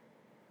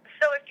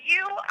if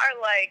you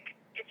are, like,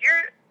 if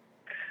you're...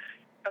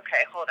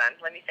 Okay, hold on.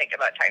 Let me think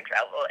about time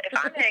travel. If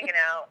I'm hanging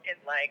out in,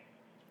 like,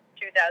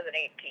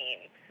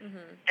 2018,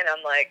 and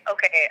I'm like,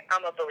 okay,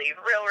 I'm going to believe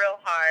real, real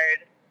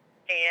hard,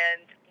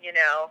 and, you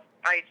know,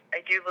 I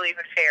do believe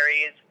in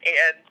fairies,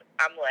 and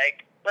I'm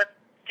like, let's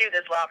do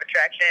this law of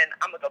attraction.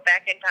 I'm going to go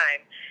back in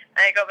time.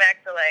 And I go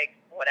back to, like,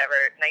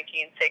 whatever,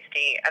 1960.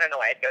 I don't know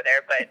why I'd go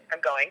there, but I'm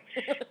going.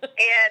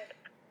 And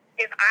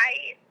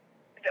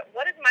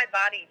what is my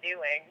body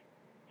doing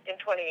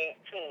in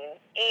 2018?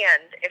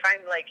 And if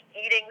I'm, like,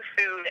 eating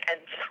food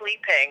and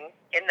sleeping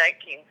in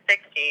 1960,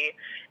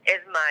 is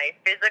my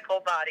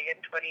physical body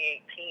in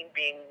 2018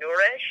 being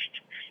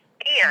nourished?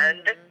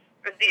 And...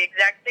 with the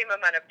exact same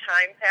amount of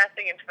time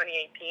passing in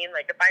 2018,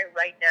 like, if I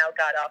right now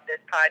got off this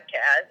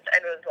podcast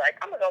and was like,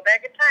 I'm going to go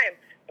back in time,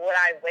 would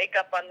I wake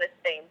up on this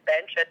same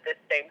bench at this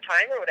same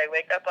time, or would I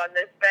wake up on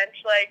this bench,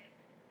 like,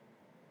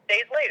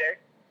 days later?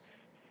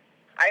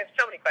 I have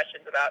so many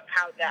questions about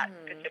how that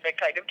specific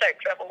kind of time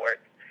travel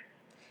works.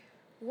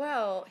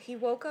 Well, he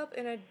woke up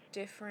in a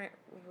different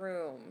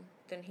room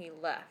than he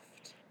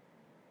left.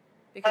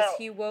 Because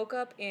he woke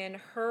up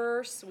in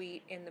her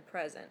suite in the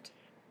present.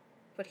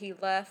 But he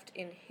left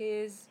in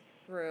his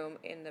room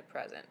in the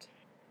present.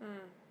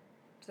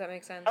 Does that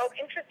make sense? Oh,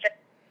 interesting.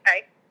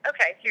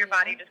 Okay, so your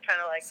body just kind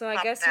of like... So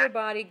I guess your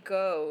body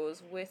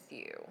goes with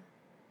you.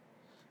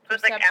 So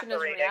it's like Perception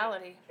is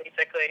reality.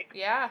 Basically.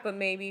 Yeah. But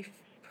maybe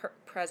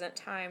present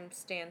time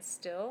stands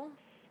still?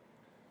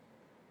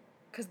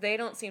 Because they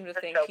don't seem to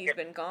think he's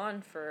been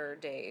gone for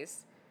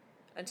days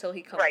until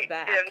he comes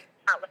back.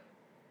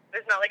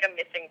 There's not like a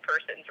missing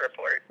persons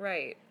report.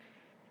 Right.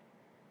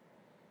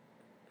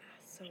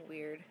 So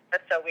weird.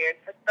 That's so weird.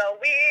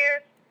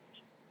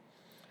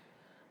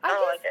 I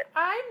don't like it.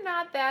 I'm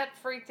not that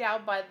freaked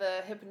out by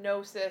the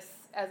hypnosis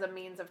as a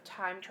means of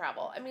time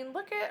travel. I mean,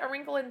 look at A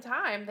Wrinkle in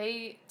Time.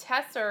 They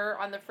test her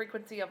on the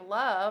frequency of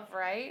love,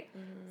 right?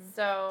 Mm-hmm.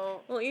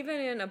 So... Well, even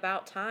in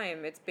About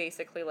Time, it's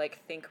basically like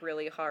think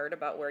really hard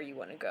about where you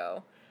want to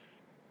go.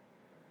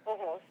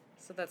 Mm-hmm.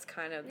 So that's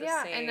kind of the same.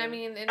 Yeah, and I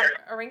mean, in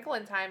A Wrinkle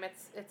in Time,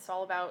 it's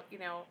all about, you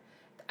know...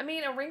 I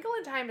mean, A Wrinkle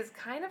in Time is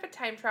kind of a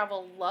time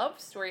travel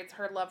love story. It's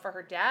her love for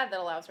her dad that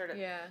allows her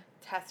to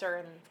test her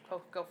and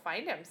go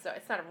find him. So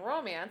it's not a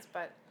romance,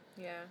 but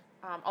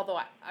although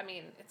I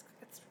mean, it's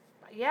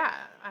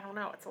I don't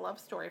know. It's a love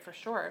story for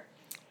sure.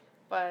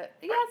 But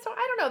yeah, so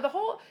I don't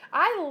know.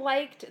 I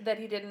liked that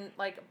he didn't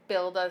like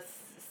build a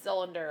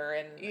cylinder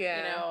and you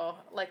know,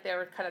 like they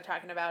were kind of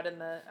talking about in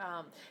the.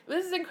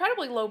 This is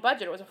incredibly low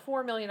budget. It was a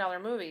 $4 million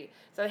movie,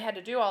 so they had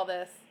to do all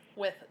this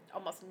with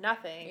almost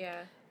nothing.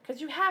 Yeah. Because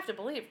you have to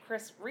believe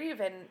Chris Reeve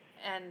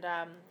and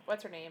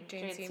what's her name?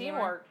 Jane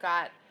Seymour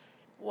got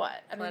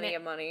what? Plenty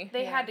of money.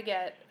 They had to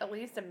get at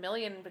least $1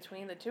 million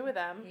between the two of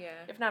them, yeah,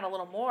 if not a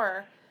little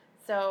more.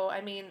 So I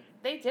mean,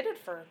 they did it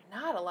for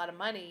not a lot of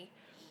money.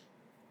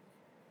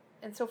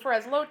 And so for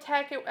as low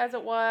tech as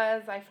it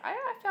was, I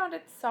found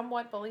it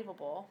somewhat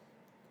believable.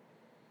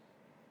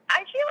 I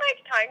feel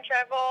like time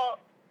travel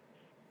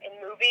in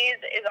movies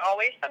is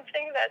always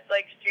something that's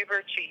like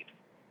super cheap.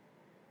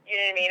 You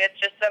know what I mean? It's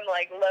just some,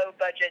 like,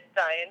 low-budget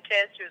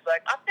scientist who's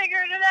like, I'll figure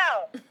it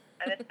out.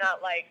 And it's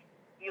not, like,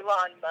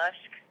 Elon Musk.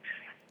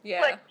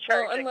 Yeah. Like,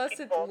 well, unless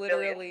it's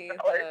literally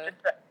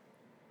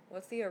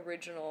what's the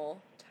original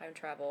time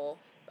travel?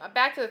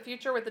 Back to the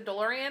Future with the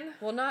DeLorean?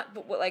 Well, not,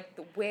 but like,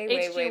 the way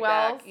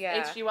Wells, back.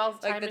 Yeah. H.G. Wells'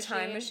 Time Machine. Like, the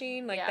time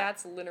machine? Like,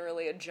 that's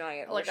literally a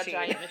giant machine. Like a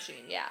giant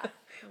machine, yeah.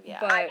 Yeah.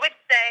 But, I would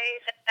say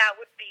that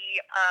would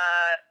be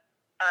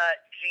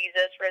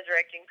Jesus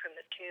resurrecting from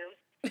the tomb.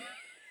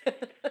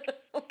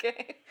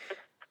 Okay.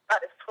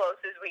 About as close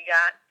as we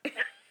got.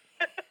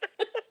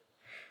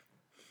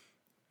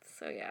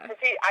 So, yeah.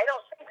 See, I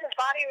don't think his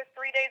body was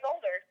 3 days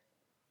older.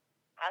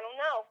 I don't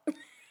know.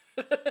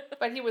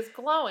 But he was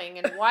glowing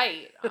and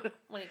white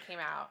when he came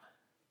out.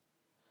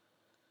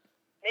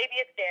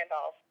 Maybe it's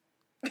Gandalf.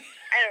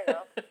 I don't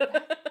know.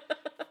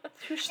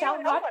 You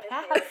shall not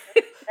pass.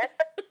 That's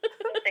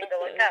something to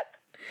look up.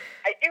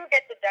 I do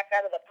get to duck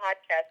out of the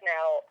podcast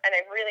now, and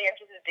I'm really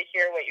interested to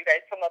hear what you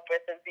guys come up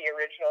with as the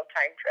original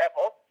time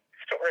travel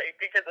story,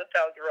 because it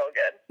sounds real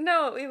good.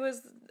 No, it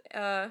was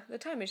the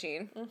time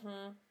machine.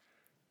 Mm-hmm.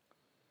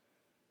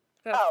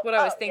 That's what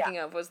I was thinking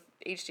of was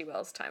H.G.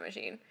 Wells' Time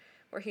Machine,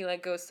 where he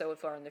like goes so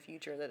far in the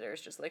future that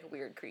there's just like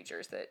weird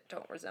creatures that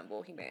don't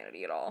resemble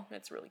humanity at all.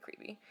 It's really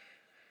creepy.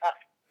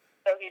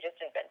 So he just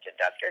invented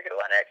Doctor Who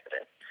on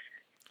accident.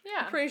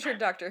 Yeah. I'm pretty sure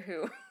Doctor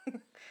Who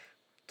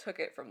took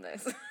it from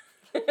this.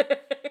 Yeah.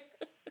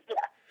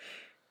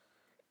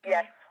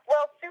 Yes.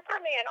 Well,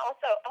 Superman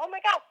also. Oh my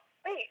God!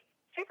 Wait,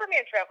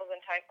 Superman travels in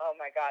time. Oh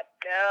my God!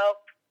 No,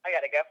 I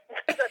gotta go.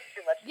 That's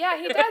too much.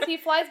 Yeah, he does. He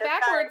flies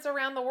backwards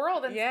around the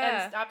world and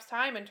stops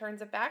time and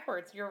turns it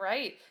backwards. You're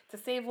right. To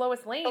save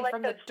Lois Lane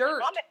from the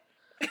dirt.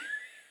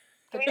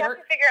 We have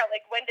to figure out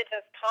like when did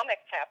those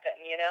comics happen?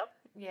 You know?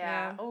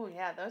 Yeah. Oh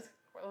yeah, those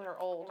are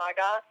old. Oh my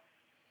God.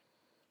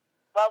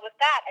 Well, with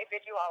that, I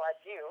bid you all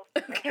adieu.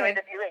 Okay. Enjoy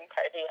the viewing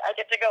party. I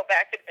get to go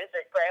back and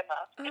visit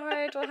Grandma. All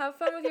right, well, have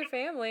fun with your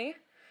family.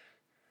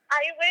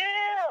 I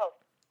will.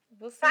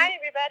 We'll see. Bye,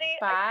 everybody.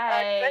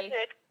 Bye. I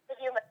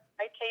give you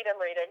my Tatum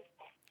rating.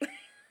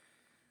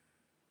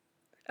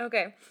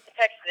 Okay. I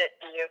texted it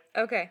to you.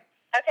 Okay.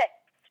 Okay.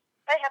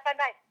 Bye. Have fun.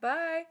 Bye.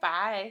 Bye.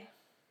 Bye.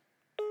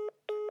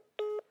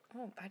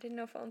 Oh, I didn't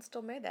know phones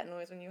still made that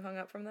noise when you hung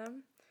up from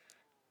them.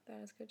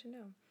 That is good to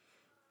know.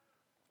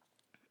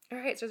 All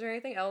right, so is there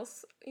anything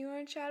else you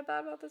want to chat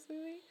about this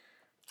movie?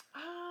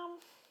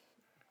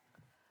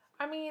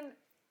 I mean,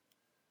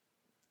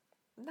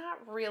 not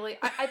really.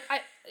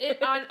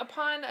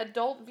 Upon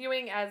adult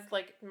viewing as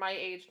like my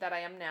age that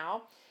I am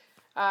now,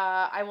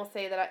 I will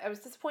say that I was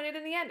disappointed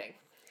in the ending.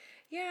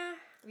 Yeah.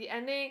 The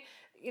ending,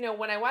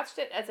 when I watched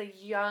it as a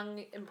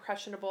young,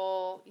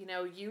 impressionable,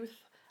 youth,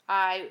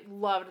 I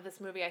loved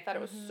this movie. I thought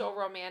it was so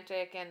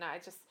romantic, and I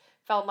just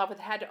fell in love with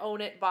it, had to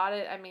own it, bought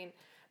it. I mean,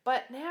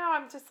 but now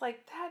I'm just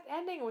like, that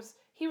ending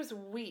he was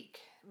weak,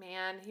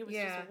 man. He was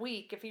just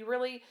weak. If he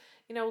really,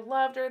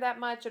 loved her that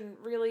much and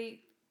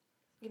really,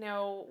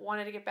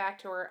 wanted to get back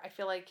to her, I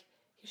feel like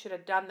he should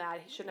have done that.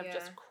 He shouldn't have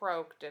just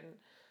croaked and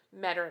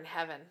met her in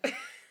heaven.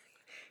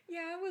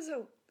 Yeah, it was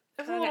a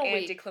little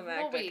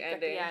anticlimactic ending. At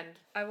the end.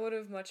 I would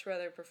have much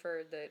rather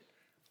preferred that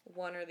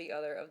one or the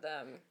other of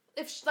them.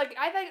 I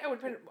think it would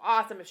have been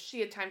awesome if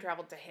she had time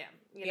traveled to him.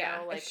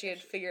 If she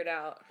had figured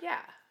out. Yeah,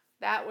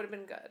 that would have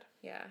been good.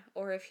 Yeah,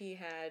 or if he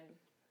had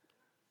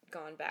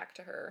gone back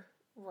to her.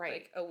 Right.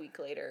 Like a week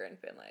later and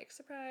been like,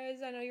 surprise,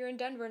 I know you're in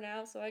Denver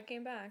now, so I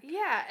came back.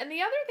 Yeah, and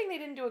the other thing they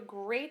didn't do a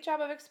great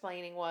job of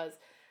explaining was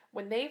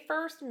when they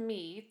first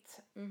meet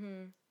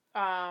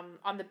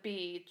on the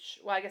beach,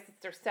 well, I guess it's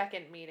their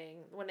second meeting,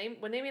 when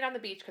they meet on the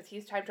beach because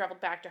he's time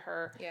traveled back to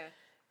her. Yeah.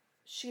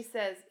 She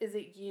says, "Is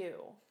it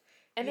you?"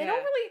 And they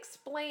don't really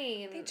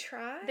explain. They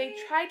try. They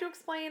tried to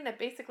explain that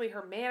basically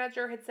her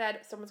manager had said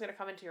someone's going to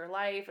come into your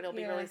life and it'll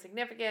be really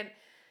significant.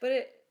 But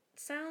it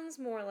sounds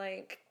more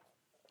like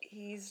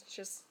he's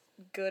just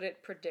good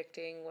at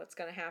predicting what's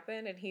going to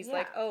happen, and he's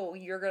like, oh,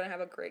 you're going to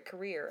have a great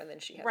career, and then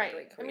she has a great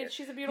career. I mean,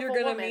 she's a beautiful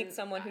woman. You're going to meet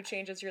someone who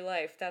changes your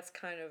life. That's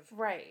kind of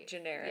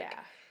generic. Yeah.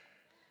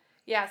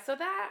 Yeah, so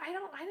that,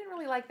 I didn't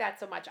really like that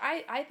so much.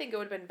 I think it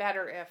would have been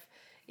better if,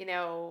 you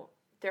know,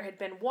 there had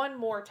been one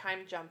more time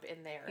jump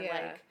in there. Yeah.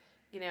 Like,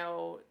 you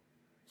know,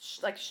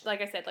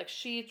 like I said, like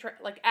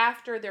like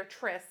after their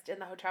tryst in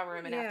the hotel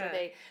room and after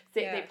they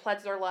they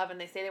pledge their love and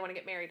they say they want to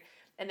get married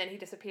and then he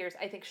disappears.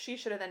 I think she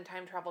should have then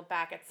time traveled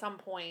back at some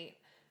point,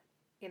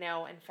 you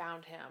know, and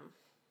found him.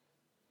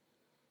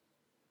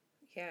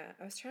 Yeah,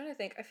 I was trying to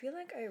think. I feel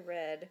like I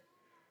read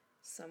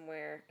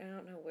somewhere, I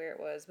don't know where it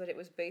was, but it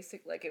was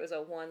it was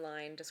a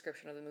one-line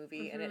description of the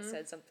movie, and it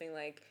said something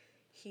like,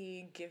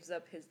 he gives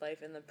up his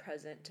life in the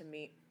present to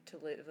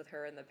live with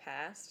her in the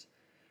past.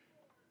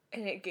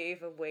 And it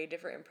gave a way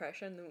different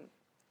impression than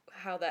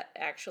how that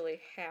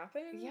actually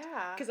happened.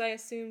 Yeah. Because I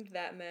assumed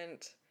that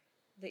meant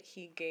that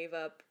he gave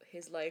up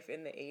his life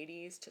in the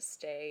 80s to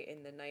stay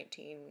in the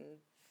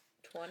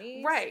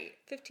 1920s. Right.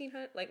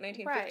 1500, like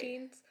 1915s.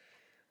 Right.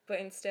 But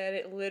instead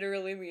it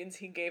literally means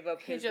he gave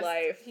up his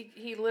life.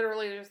 He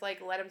literally just,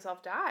 like, let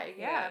himself die.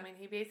 Yeah. I mean,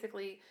 he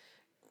basically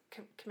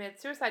committed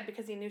suicide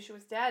because he knew she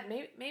was dead.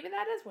 Maybe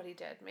that is what he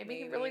did. Maybe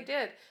he really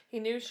did. He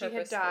knew she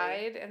had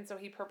died, and so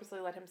he purposely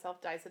let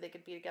himself die so they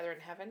could be together in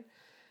heaven.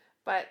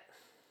 But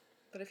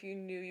if you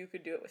knew you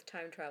could do it with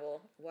time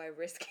travel, why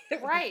risk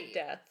it with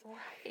death?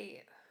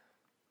 Right.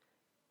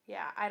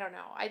 Yeah, I don't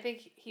know. I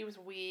think he was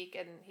weak,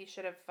 and he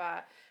should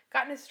have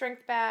gotten his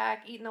strength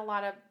back, eaten a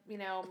lot of, you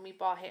know,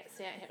 meatball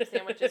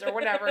sandwiches or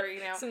whatever, you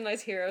know. Some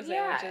nice hero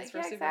sandwiches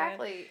for Superman.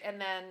 Exactly. And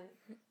then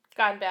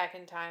gone back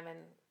in time and,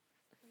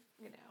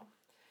 you know,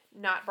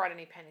 not brought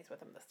any pennies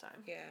with him this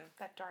time. Yeah.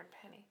 That darn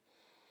penny.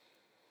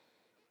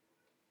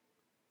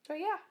 So,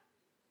 yeah.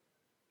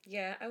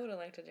 Yeah, I would have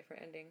liked a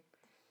different ending.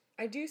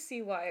 I do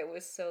see why it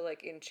was so,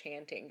 like,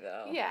 enchanting,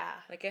 though. Yeah.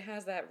 Like, it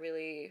has that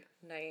really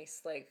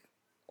nice, like,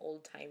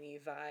 old-timey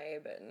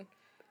vibe,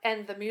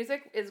 and the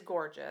music is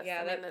gorgeous.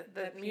 Yeah, I mean,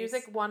 the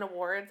music won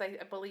awards, I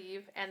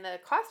believe, and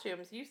the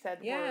costumes, you said,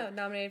 were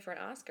nominated for an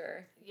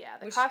Oscar. Yeah,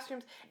 the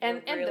costumes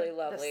and really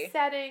lovely. The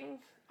setting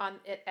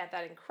at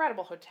that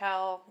incredible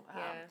hotel.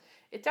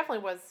 It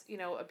definitely was, you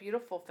know, a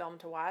beautiful film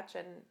to watch,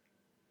 and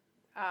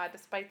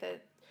despite the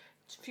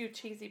few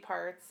cheesy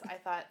parts, I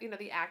thought, you know,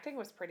 the acting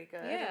was pretty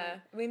good. Yeah,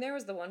 I mean, there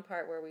was the one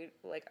part where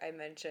I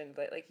mentioned,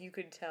 but, like, you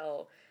could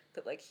tell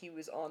that, like, he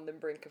was on the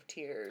brink of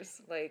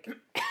tears, like,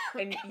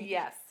 and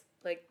yes.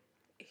 Like,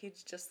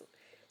 he's just,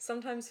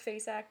 sometimes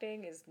face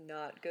acting is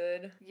not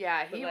good.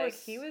 Yeah,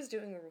 he was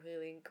doing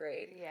really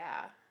great.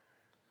 Yeah.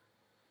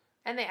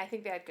 And I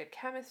think they had good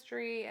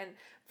chemistry, and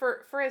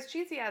for as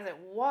cheesy as it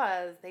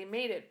was, they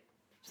made it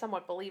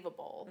somewhat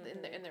believable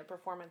in their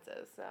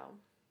performances, so.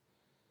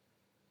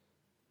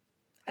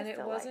 And it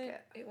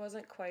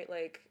wasn't quite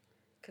like,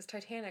 because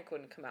Titanic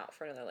wouldn't come out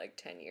for another, like,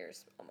 10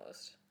 years,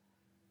 almost.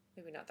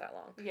 Maybe not that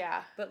long.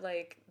 Yeah. But,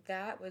 like,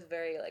 that was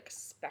very, like,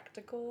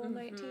 spectacle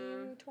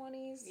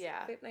 1920s. Yeah.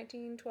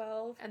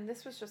 1912. And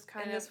this was just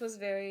And this was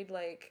very,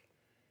 like,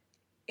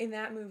 in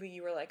that movie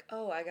you were like,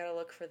 oh, I gotta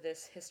look for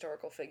this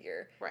historical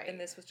figure. Right. And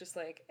this was just,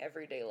 like,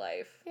 everyday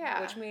life.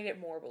 Yeah. Which made it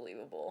more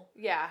believable.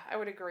 Yeah, I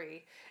would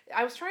agree.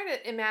 I was trying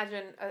to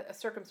imagine a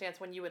circumstance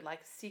when you would,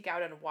 like, seek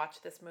out and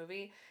watch this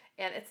movie.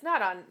 And it's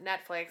not on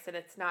Netflix, and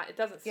it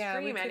doesn't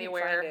stream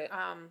anywhere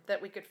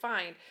that we could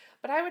find.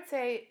 But I would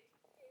say,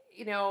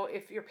 you know,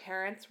 if your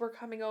parents were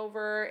coming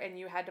over and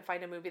you had to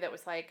find a movie that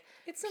was, like,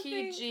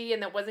 PG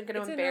and that wasn't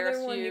going to embarrass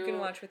you. It's another one you can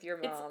watch with your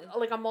mom. It's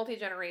like a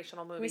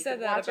multi-generational movie. We said you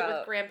could that watch about it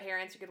with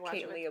grandparents. You could watch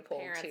Kate it with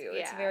Leopold parents. Too. Yeah.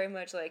 It's very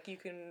much like you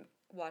can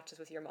watch this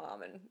with your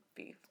mom and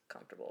be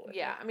comfortable with it.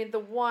 Yeah, I mean, the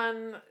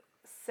one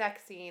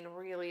sex scene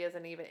really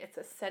isn't even, it's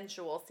a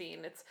sensual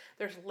scene.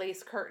 There's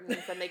lace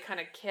curtains and they kind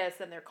of kiss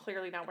and they're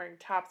clearly not wearing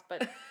tops,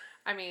 but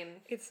I mean,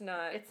 it's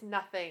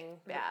nothing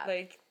bad.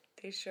 Like,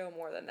 they show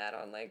more than that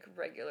on, like,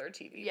 regular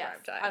TV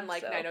prime time.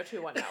 Unlike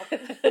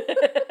 90210.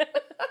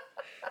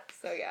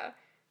 So, yeah.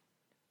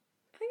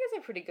 I think it's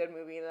a pretty good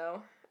movie,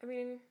 though. I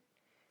mean,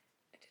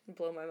 it didn't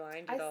blow my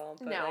mind at all.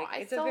 But,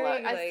 I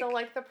still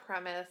like the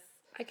premise.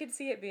 I could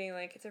see it being,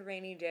 like, it's a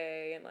rainy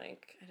day, and,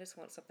 like, I just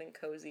want something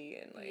cozy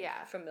and, like,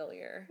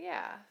 familiar.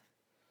 Yeah.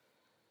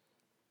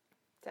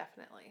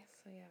 Definitely.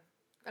 So,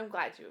 yeah. I'm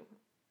glad you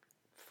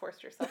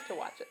forced yourself to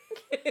watch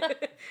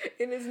it.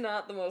 It is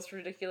not the most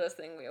ridiculous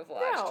thing we have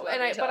watched. No,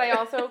 but I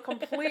also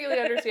completely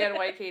understand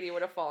why Katie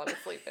would have fallen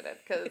asleep in it,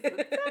 because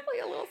it's definitely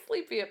a little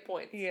sleepy at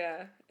points.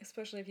 Yeah,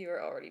 especially if you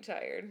were already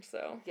tired,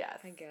 so yes.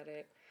 I get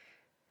it.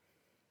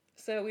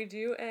 So we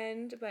do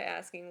end by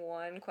asking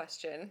one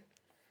question.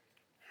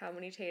 How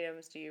many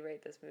Tatums do you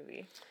rate this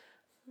movie?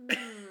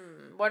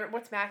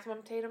 What's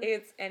maximum Tatum?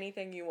 It's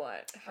anything you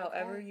want.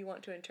 However you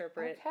want to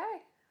interpret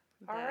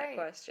that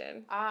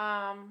question.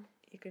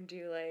 You can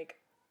do, like,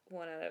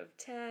 1 out of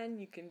 10.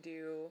 You can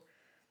do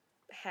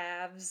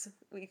halves.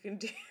 We can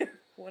do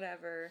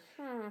whatever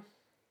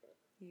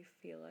you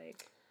feel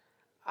like.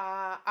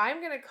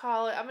 I'm going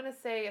to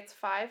say it's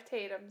 5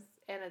 Tatums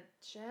and a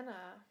Jenna.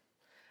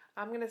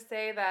 I'm going to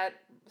say that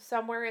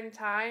somewhere in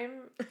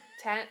time,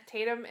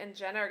 Tatum and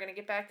Jenna are going to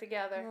get back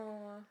together.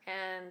 Aww.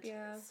 And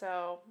yeah.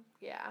 So,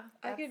 yeah.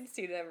 I could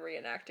see them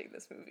reenacting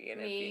this movie and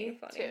it being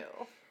funny. Me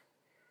too.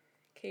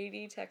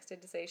 Katie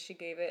texted to say she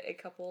gave it a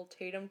couple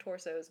Tatum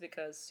torsos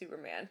because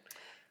Superman.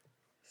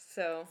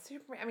 So.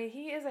 Superman. I mean,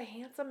 he is a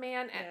handsome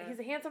man. And he's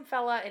a handsome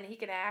fella and he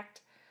can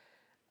act.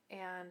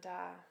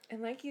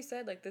 And like you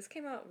said, like, this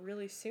came out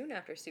really soon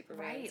after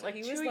Superman. Right, so like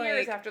he 2 was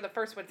years after the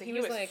first one. So he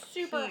was like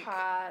super peak.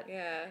 hot.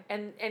 Yeah.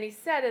 And he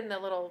said in the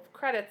little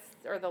credits,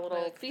 or the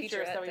little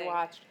features that we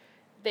watched,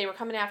 they were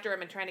coming after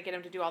him and trying to get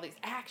him to do all these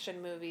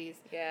action movies.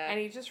 Yeah. And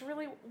he just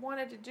really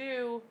wanted to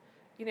do,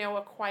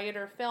 a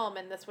quieter film,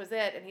 and this was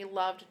it, and he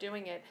loved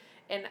doing it.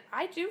 And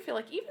I do feel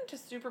like even to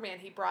Superman,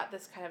 he brought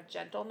this kind of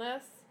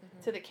gentleness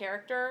to the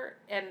character,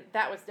 and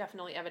that was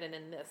definitely evident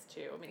in this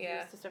too. I mean, he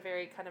was just a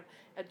very kind of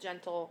a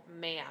gentle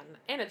man,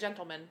 and a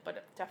gentleman,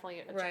 but definitely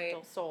a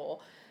gentle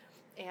soul.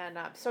 And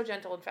so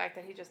gentle, in fact,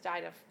 that he just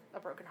died of a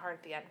broken heart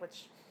at the end,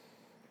 which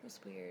was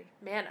weird.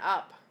 Man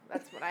up.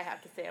 That's what I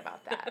have to say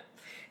about that.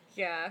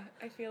 Yeah,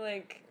 I feel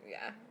like, it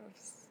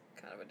was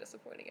kind of a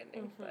disappointing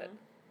ending, but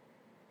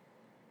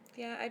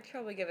yeah, I'd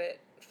probably give it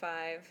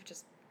 5.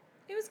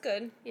 It was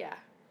good. Yeah.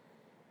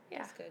 It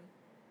was good.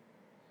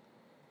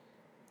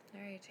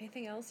 All right,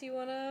 anything else you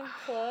want to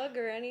plug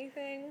or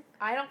anything?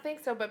 I don't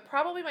think so, but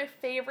probably my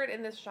favorite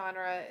in this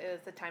genre is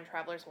The Time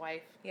Traveler's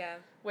Wife. Yeah.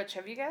 Which,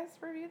 have you guys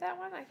reviewed that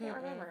one? I can't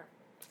remember.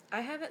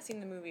 I haven't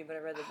seen the movie, but I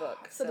read the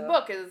book. So the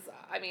book is,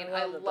 I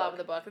love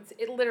the book. It's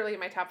literally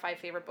my top 5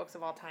 favorite books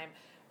of all time.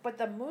 But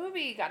the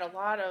movie got a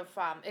lot of,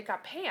 it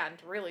got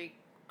panned really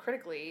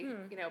critically.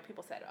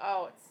 People said,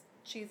 oh, it's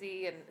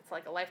cheesy and it's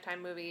like a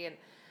Lifetime movie.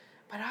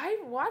 But I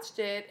watched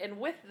it, and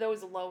with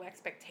those low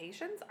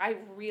expectations, I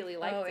really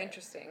liked it. Oh,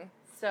 interesting.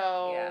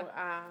 So,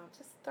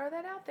 just throw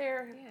that out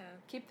there. Yeah.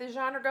 Keep the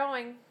genre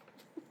going.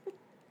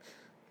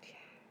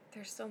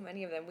 There's so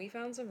many of them. We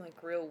found some,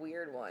 like, real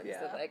weird ones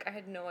that, like, I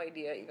had no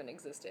idea even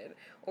existed.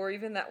 Or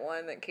even that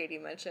one that Katie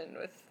mentioned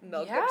with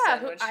Mel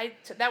Gibson. Which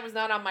that was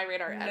not on my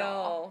radar at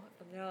all.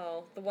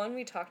 No. The one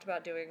we talked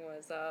about doing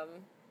was,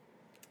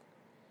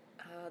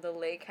 The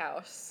Lake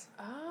House.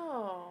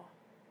 Oh.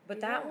 But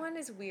that one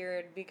is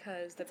weird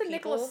because it's a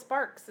Nicholas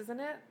Sparks,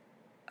 isn't it?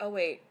 Oh,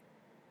 wait.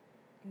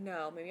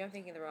 No, maybe I'm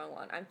thinking the wrong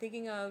one. I'm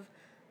thinking of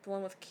the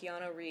one with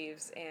Keanu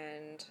Reeves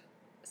and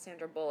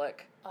Sandra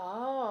Bullock.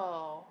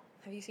 Oh.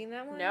 Have you seen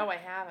that one? No, I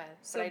haven't.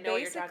 So but I know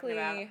what you're talking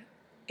about.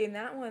 In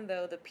that one,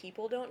 though, the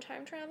people don't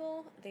time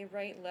travel. They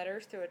write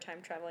letters through a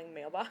time-traveling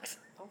mailbox.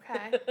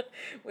 Okay.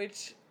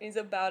 Which is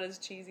about as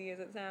cheesy as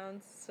it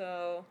sounds.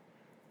 So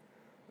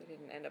we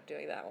didn't end up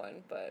doing that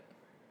one, but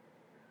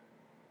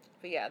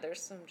yeah,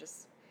 there's some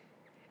just...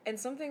 And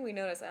something we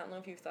noticed, I don't know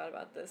if you've thought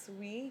about this,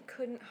 we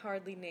couldn't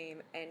hardly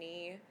name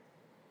anything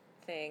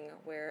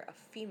where a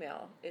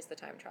female is the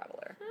time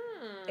traveler.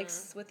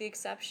 With the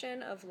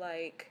exception of,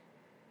 like,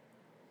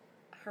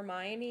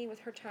 Hermione with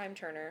her time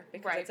turner,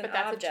 because it's an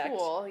object. That's a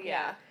tool,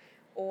 yeah.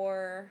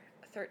 Or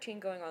 13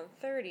 going on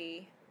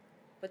 30,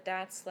 but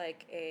that's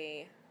like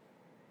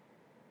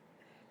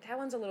that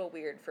one's a little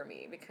weird for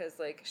me, because,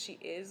 like, she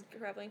is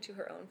traveling to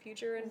her own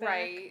future and back.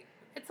 Right.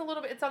 It's a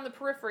little bit, it's on the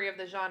periphery of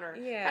the genre.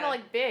 Yeah. Kind of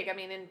like Big. I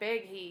mean, in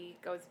Big, he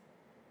goes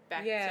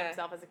back to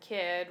himself as a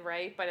kid,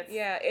 right? But it's...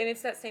 Yeah, and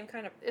it's that same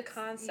kind of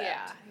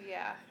concept.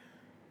 Yeah.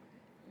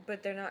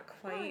 But they're not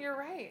quite... Oh, you're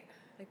right.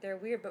 Like, they're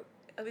weird, but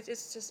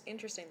it's just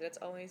interesting that it's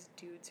always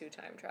dudes who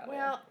time travel.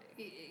 Well,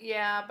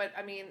 yeah, but,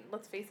 I mean,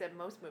 let's face it,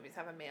 most movies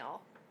have a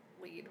male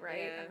lead,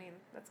 right? Yeah. I mean,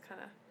 that's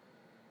kind of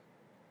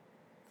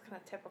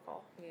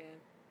typical. Yeah.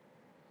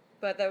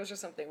 But that was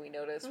just something we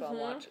noticed while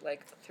watching,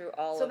 like, through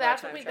all so of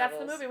that's our time that's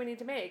travels. the movie we need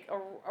to make.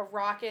 A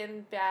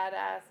rockin'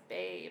 badass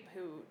babe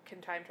who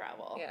can time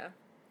travel. Yeah.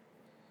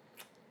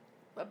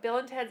 Bill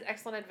and Ted's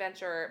Excellent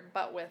Adventure,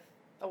 but with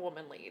a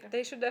woman lead.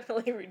 They should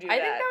definitely redo that. I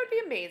think that would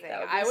be amazing.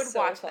 I would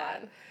watch fun.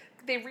 that.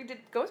 They redid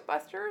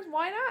Ghostbusters.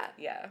 Why not?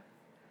 Yeah.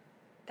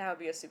 That would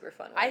be a super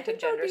fun one I think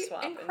to gender that would be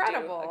swap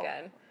incredible. And do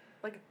again.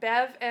 Like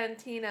Bev and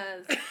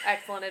Tina's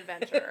Excellent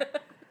Adventure.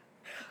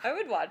 I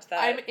would watch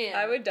that. I'm in.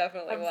 I would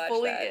definitely watch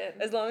fully that.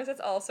 in. As long as it's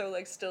also,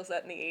 like, still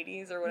set in the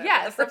 80s or whatever.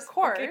 Yes, the of first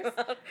course. one came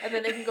out. And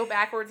then they can go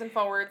backwards and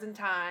forwards in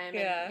time.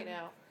 Yeah. And,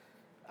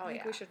 I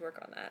think we should work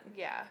on that.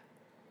 Yeah.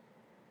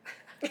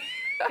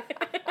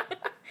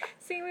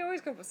 See, we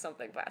always come up with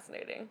something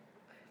fascinating.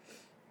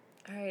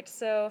 All right,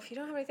 so if you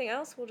don't have anything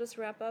else, we'll just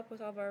wrap up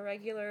with all of our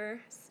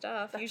regular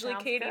stuff. That Usually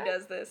sounds Katie good.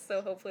 does this,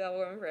 so hopefully I'll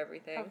remember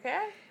everything.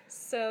 Okay.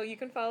 So you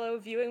can follow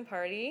Viewing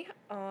Party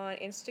on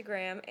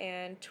Instagram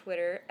and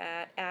Twitter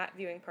at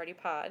Viewing Party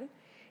Pod.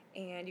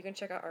 And you can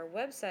check out our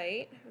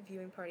website,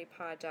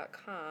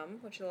 viewingpartypod.com,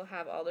 which will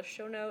have all the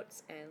show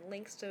notes and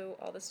links to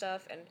all the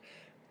stuff, and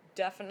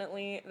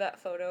definitely that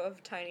photo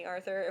of Tiny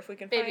Arthur, if we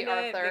can Baby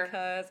find it, Arthur.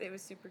 because it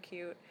was super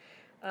cute.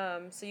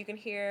 So you can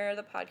hear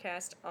the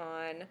podcast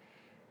on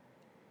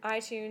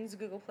iTunes,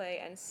 Google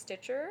Play, and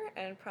Stitcher,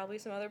 and probably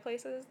some other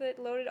places that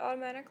load it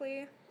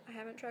automatically. I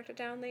haven't tracked it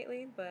down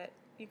lately, but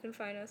you can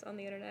find us on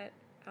the internet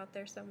out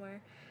there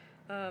somewhere.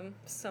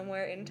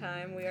 Somewhere in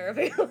time we are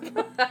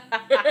available.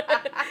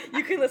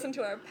 You can listen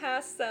to our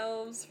past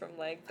selves from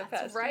like the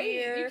past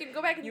year. You can go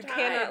back in time. You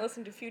cannot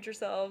listen to future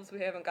selves.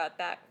 We haven't got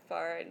that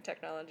far in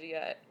technology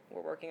yet.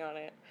 We're working on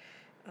it.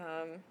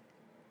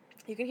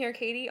 You can hear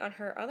Katie on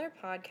her other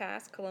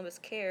podcast, Columbus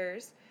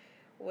Cares,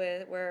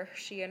 where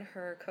she and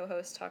her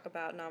co-host talk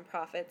about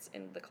nonprofits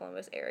in the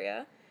Columbus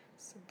area.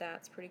 So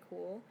that's pretty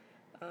cool.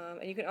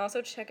 And you can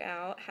also check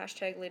out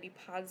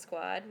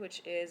 #LadyPodSquad,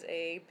 which is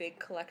a big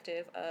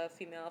collective of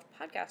female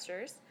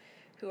podcasters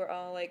who are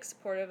all like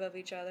supportive of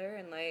each other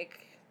and like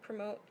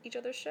promote each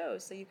other's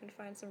shows. So you can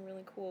find some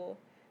really cool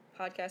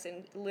podcasts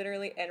in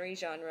literally every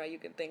genre you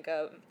can think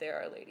of. There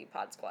are Lady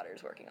Pod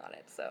Squatters working on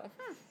it. So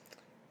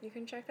you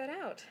can check that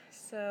out.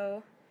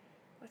 So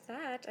with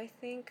that, I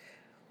think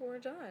we're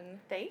done.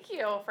 Thank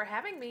you for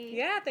having me.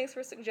 Yeah, thanks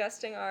for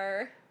suggesting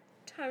our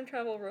time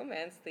travel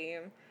romance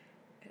theme.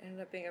 It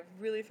ended up being a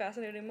really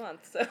fascinating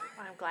month, so.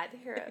 I'm glad to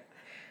hear it.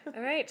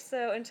 All right,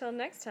 so until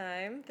next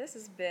time, this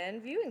has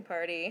been Viewing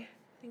Party.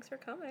 Thanks for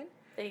coming.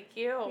 Thank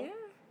you.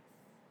 Yeah.